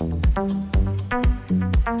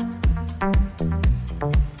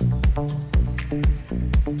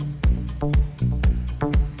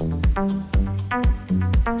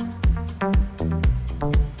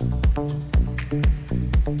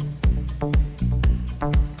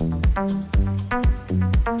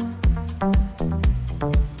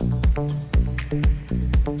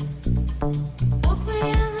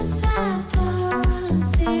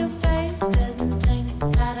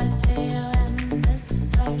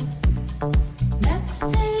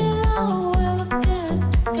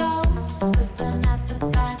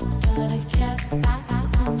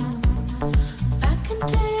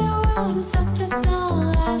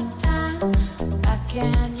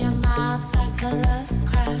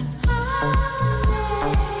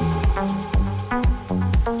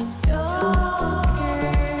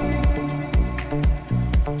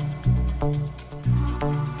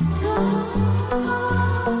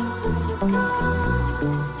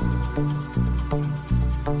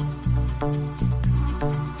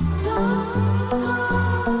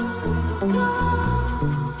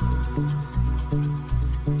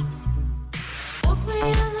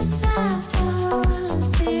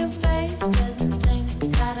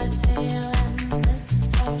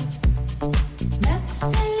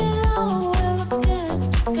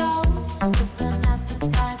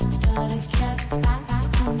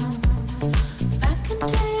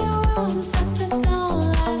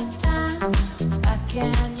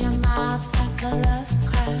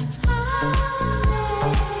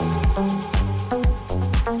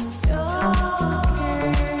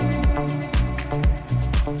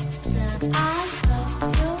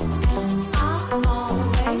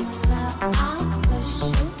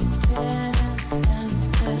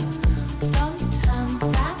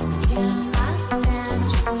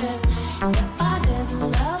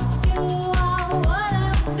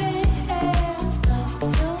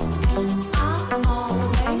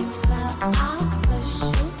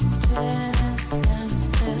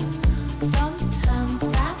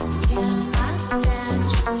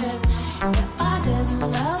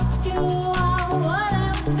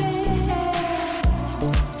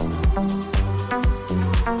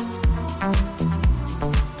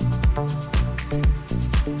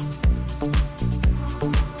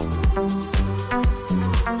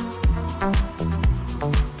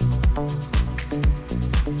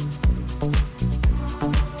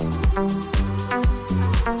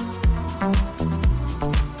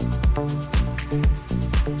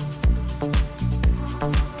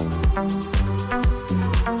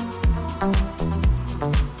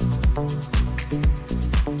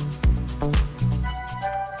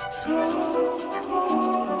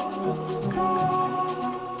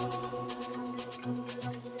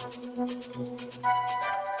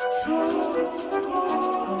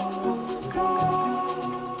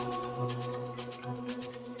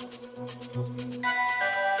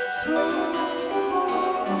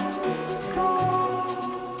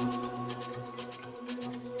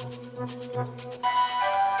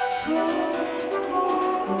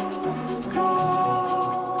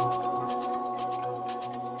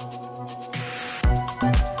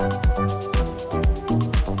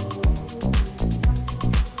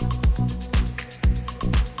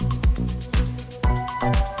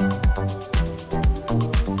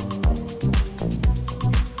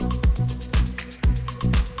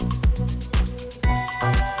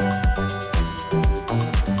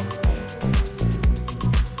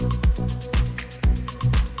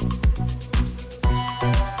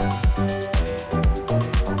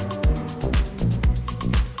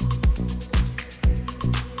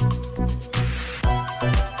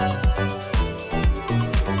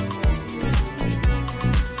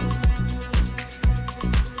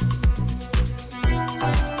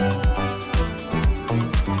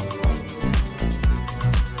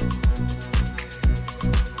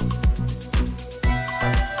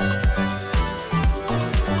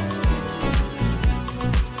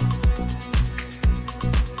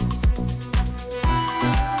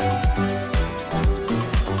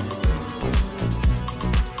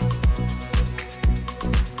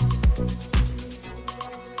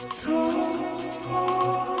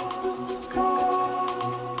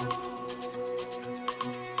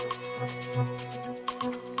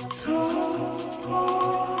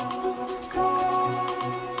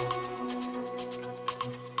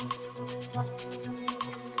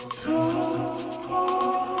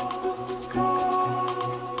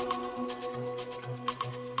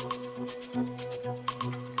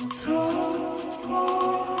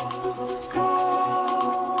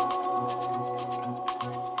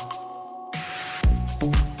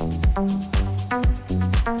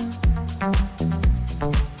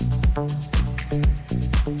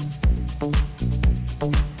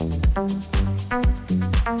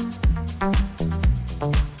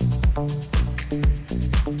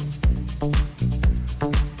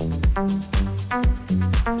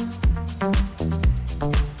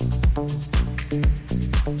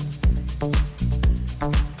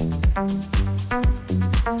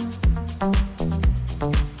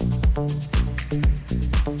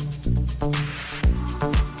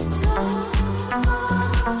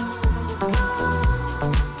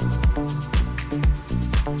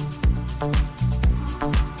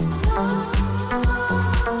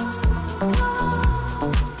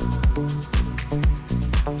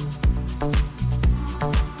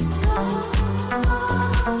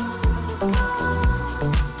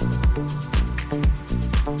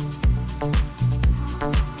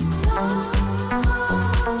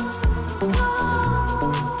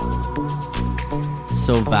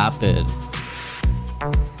 So vapid,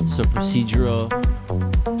 so procedural,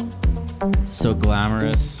 so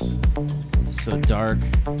glamorous, so dark.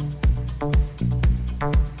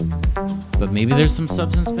 But maybe there's some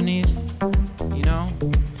substance beneath, you know?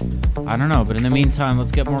 I don't know, but in the meantime,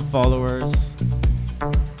 let's get more followers.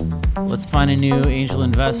 Let's find a new angel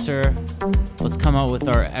investor. Let's come out with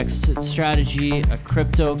our exit strategy, a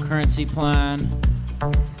cryptocurrency plan.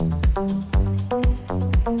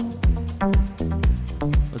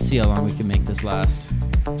 Let's see how long we can make this last.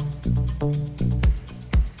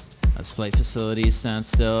 That's Flight Facilities Stand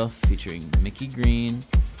Still featuring Mickey Green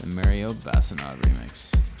and Mario Bassanov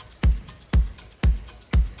remix.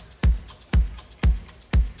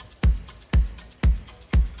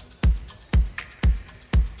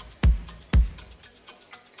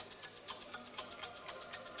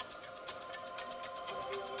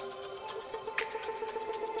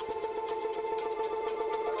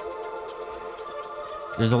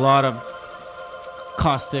 There's a lot of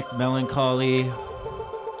caustic melancholy,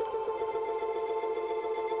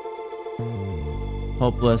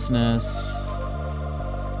 hopelessness,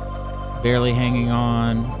 barely hanging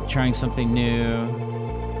on, trying something new,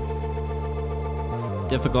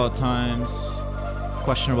 difficult times,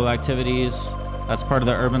 questionable activities. That's part of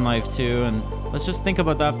the urban life too. And let's just think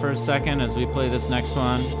about that for a second as we play this next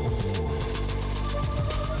one.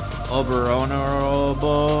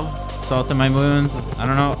 Oberonobo, Salt in My Wounds. I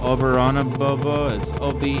don't know, Oberonobo. It's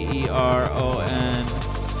Oberonore-bo.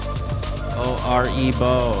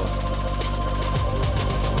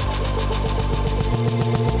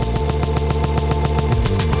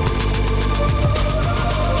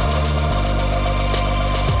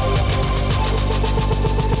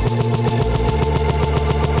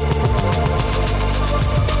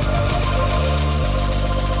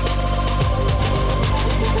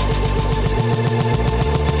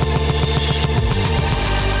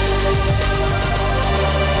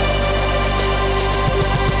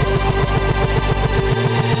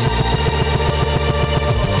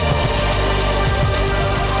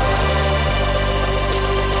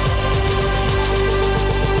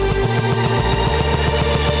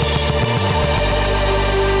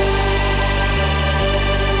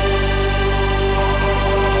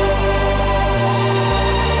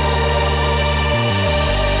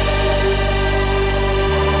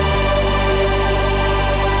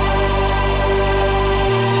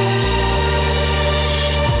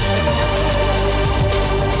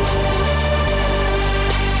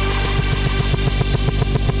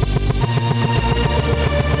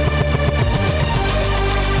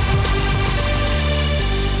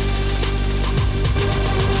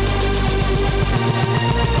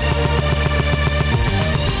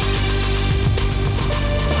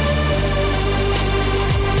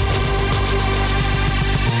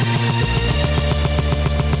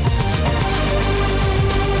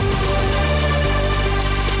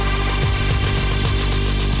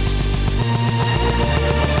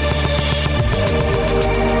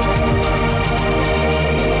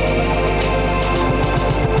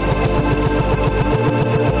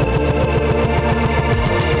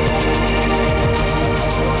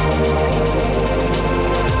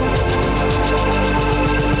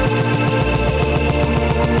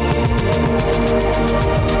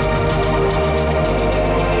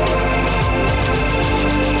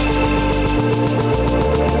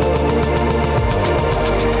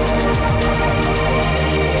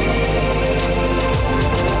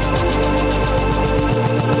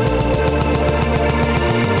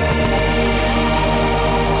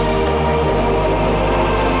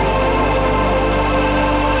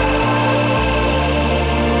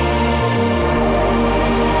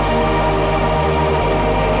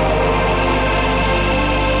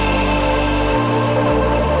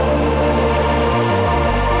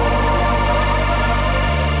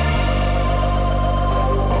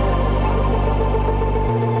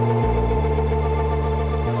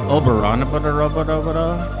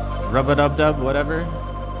 Rub-a-dub-dub, whatever.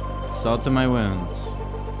 Salt in My Wounds.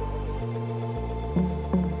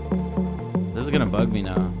 This is gonna bug me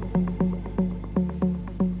now.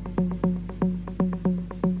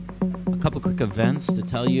 A couple quick events to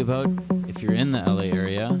tell you about if you're in the LA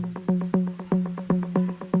area.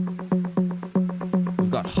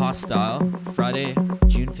 We've got Hostile, Friday,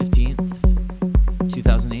 June 15th,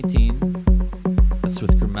 2018. That's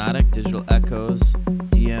with Chromatic, Digital Echoes,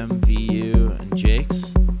 DMVU, and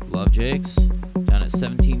Jakes. Love Jakes. Down at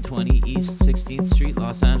 1720 East 16th Street,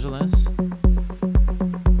 Los Angeles.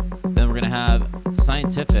 Then we're gonna have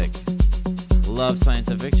Scientific. Love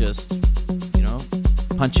Scientific, just, you know,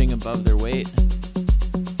 punching above their weight.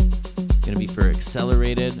 Gonna be for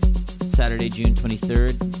Accelerated, Saturday, June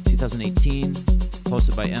 23rd, 2018.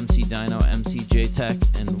 Hosted by MC Dino, MC J-Tech,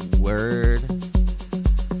 and Word.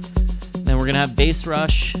 Then we're gonna have Bass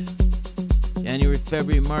Rush. January,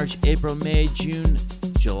 February, March, April, May, June,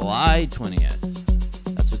 July 20th.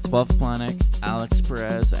 That's with 12th Planet, Alex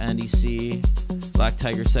Perez, Andy C, Black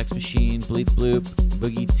Tiger Sex Machine, Bleep Bloop,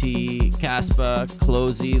 Boogie T, Caspa,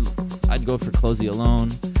 Closey. I'd go for Closey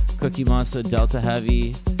alone. Cookie Monster, Delta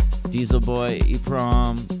Heavy, Diesel Boy,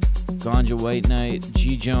 E-Prom, Ganja White Knight,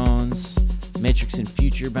 G Jones, Matrix and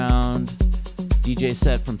Future Bound, DJ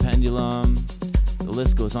set from Pendulum. The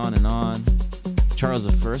list goes on and on. Charles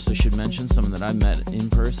I, I should mention, someone that I met in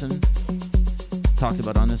person, talked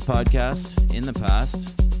about on this podcast in the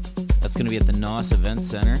past. That's going to be at the NOS Event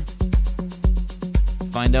Center.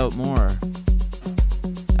 Find out more.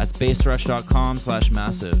 That's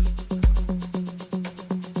bassrush.com/massive.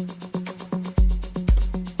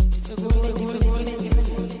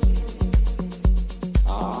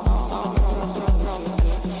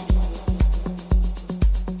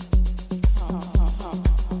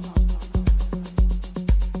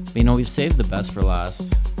 You know, we've saved the best for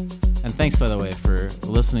last. And thanks, by the way, for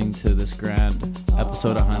listening to this grand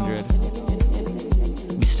episode 100.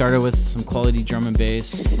 We started with some quality drum and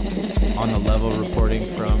bass on the level, reporting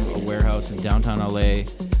from a warehouse in downtown LA.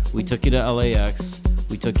 We took you to LAX.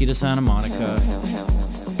 We took you to Santa Monica.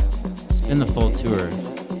 It's been the full tour.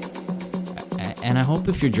 And I hope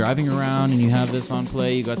if you're driving around and you have this on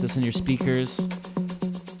play, you got this in your speakers,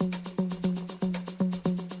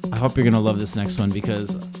 I hope you're going to love this next one,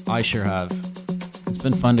 because I sure have. It's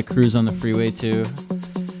been fun to cruise on the freeway too.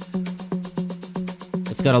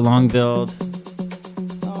 It's got a long build,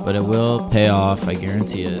 but it will pay off, I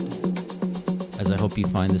guarantee it, as I hope you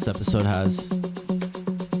find this episode has.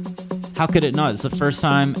 How could it not? It's the first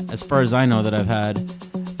time, as far as I know, that I've had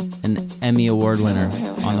an Emmy Award winner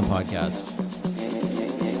on the podcast.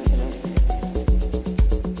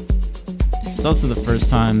 It's also the first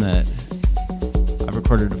time that I've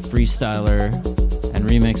recorded a freestyler and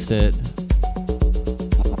remixed it,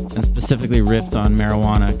 and specifically riffed on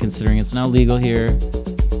marijuana, considering it's now legal here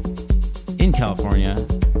in California,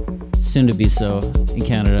 soon to be so in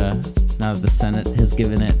Canada, now that the Senate has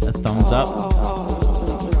given it a thumbs up.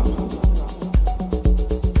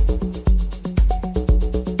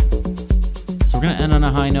 So we're going to end on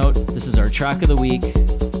a high note. This is our track of the week.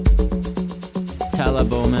 Tala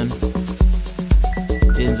Bowman,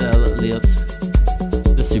 Denzel Lilt,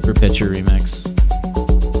 the Super Pitcher remix.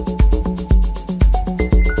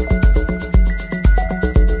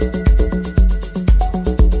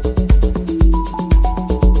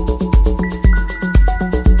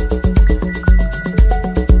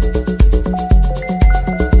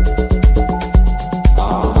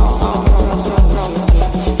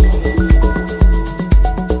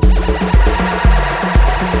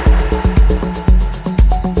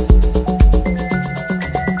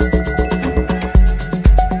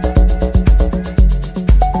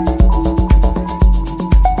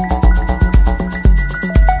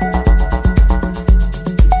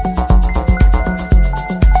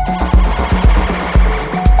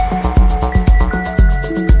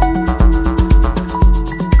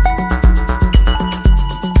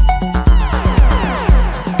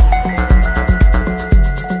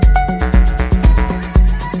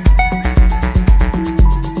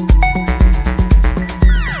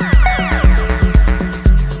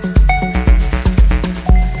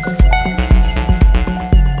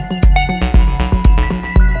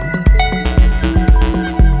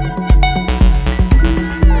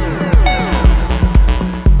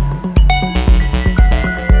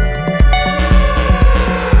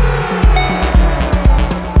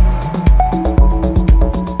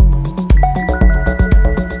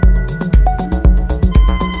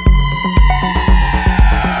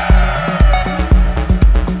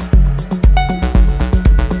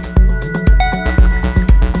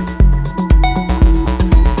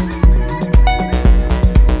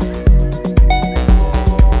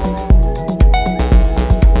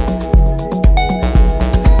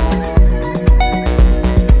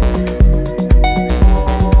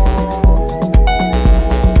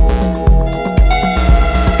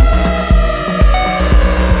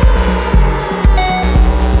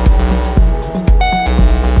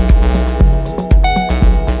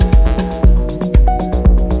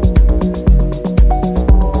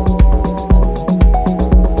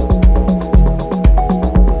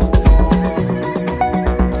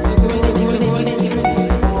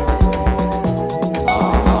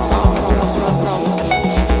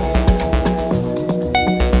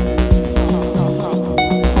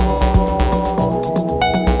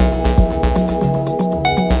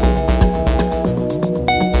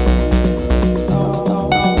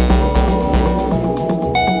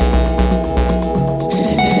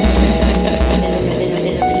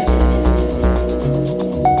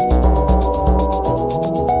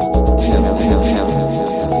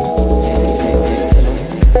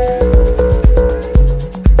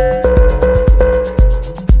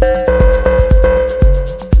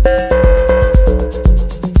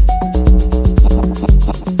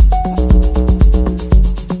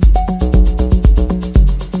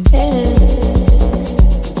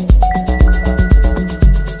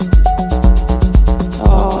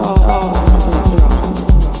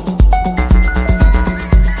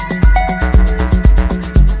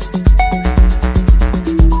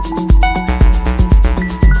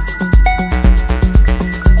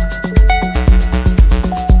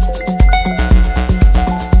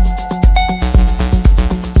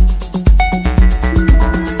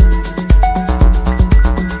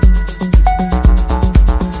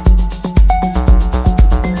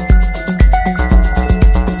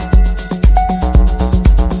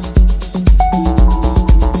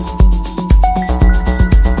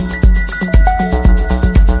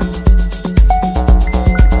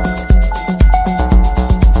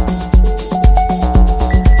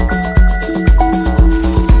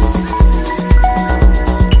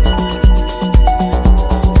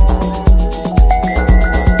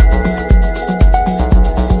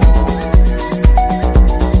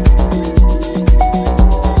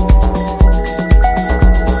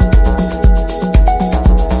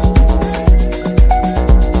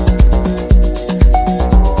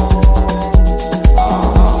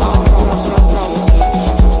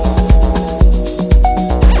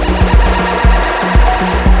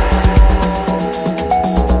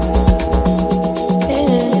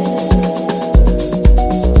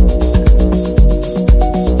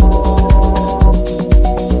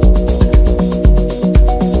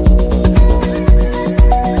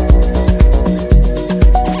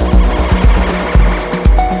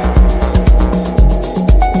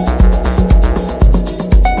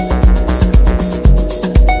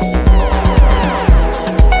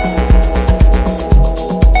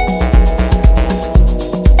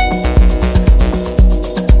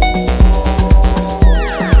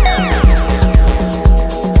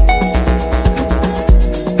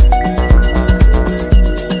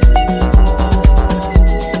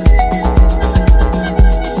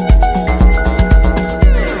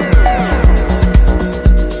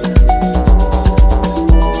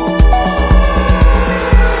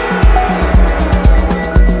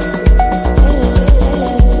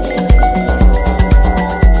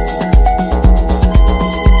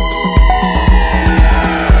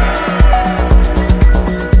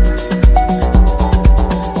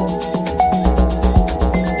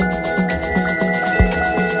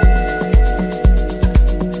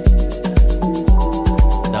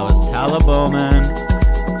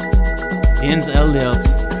 Ins Elliot,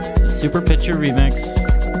 the Super Pitcher remix.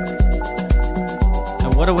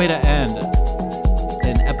 And what a way to end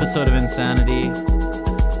an episode of Insanity.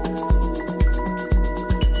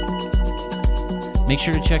 Make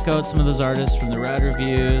sure to check out some of those artists from the Rad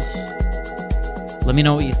Reviews. Let me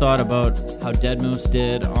know what you thought about how Dead Moose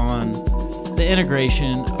did on the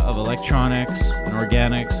integration of electronics and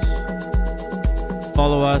organics.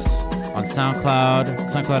 Follow us on SoundCloud,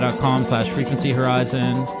 soundcloud.com/Frequency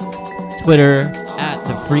Horizon, Twitter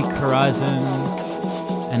 @TheFreakHorizon,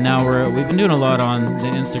 and now we've been doing a lot on the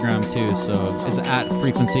Instagram too, so it's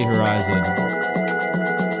 @Frequency Horizon.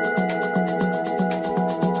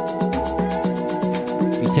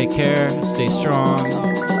 You take care, stay strong.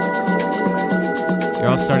 You're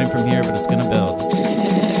all starting from here, but it's gonna build.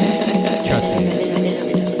 Trust me.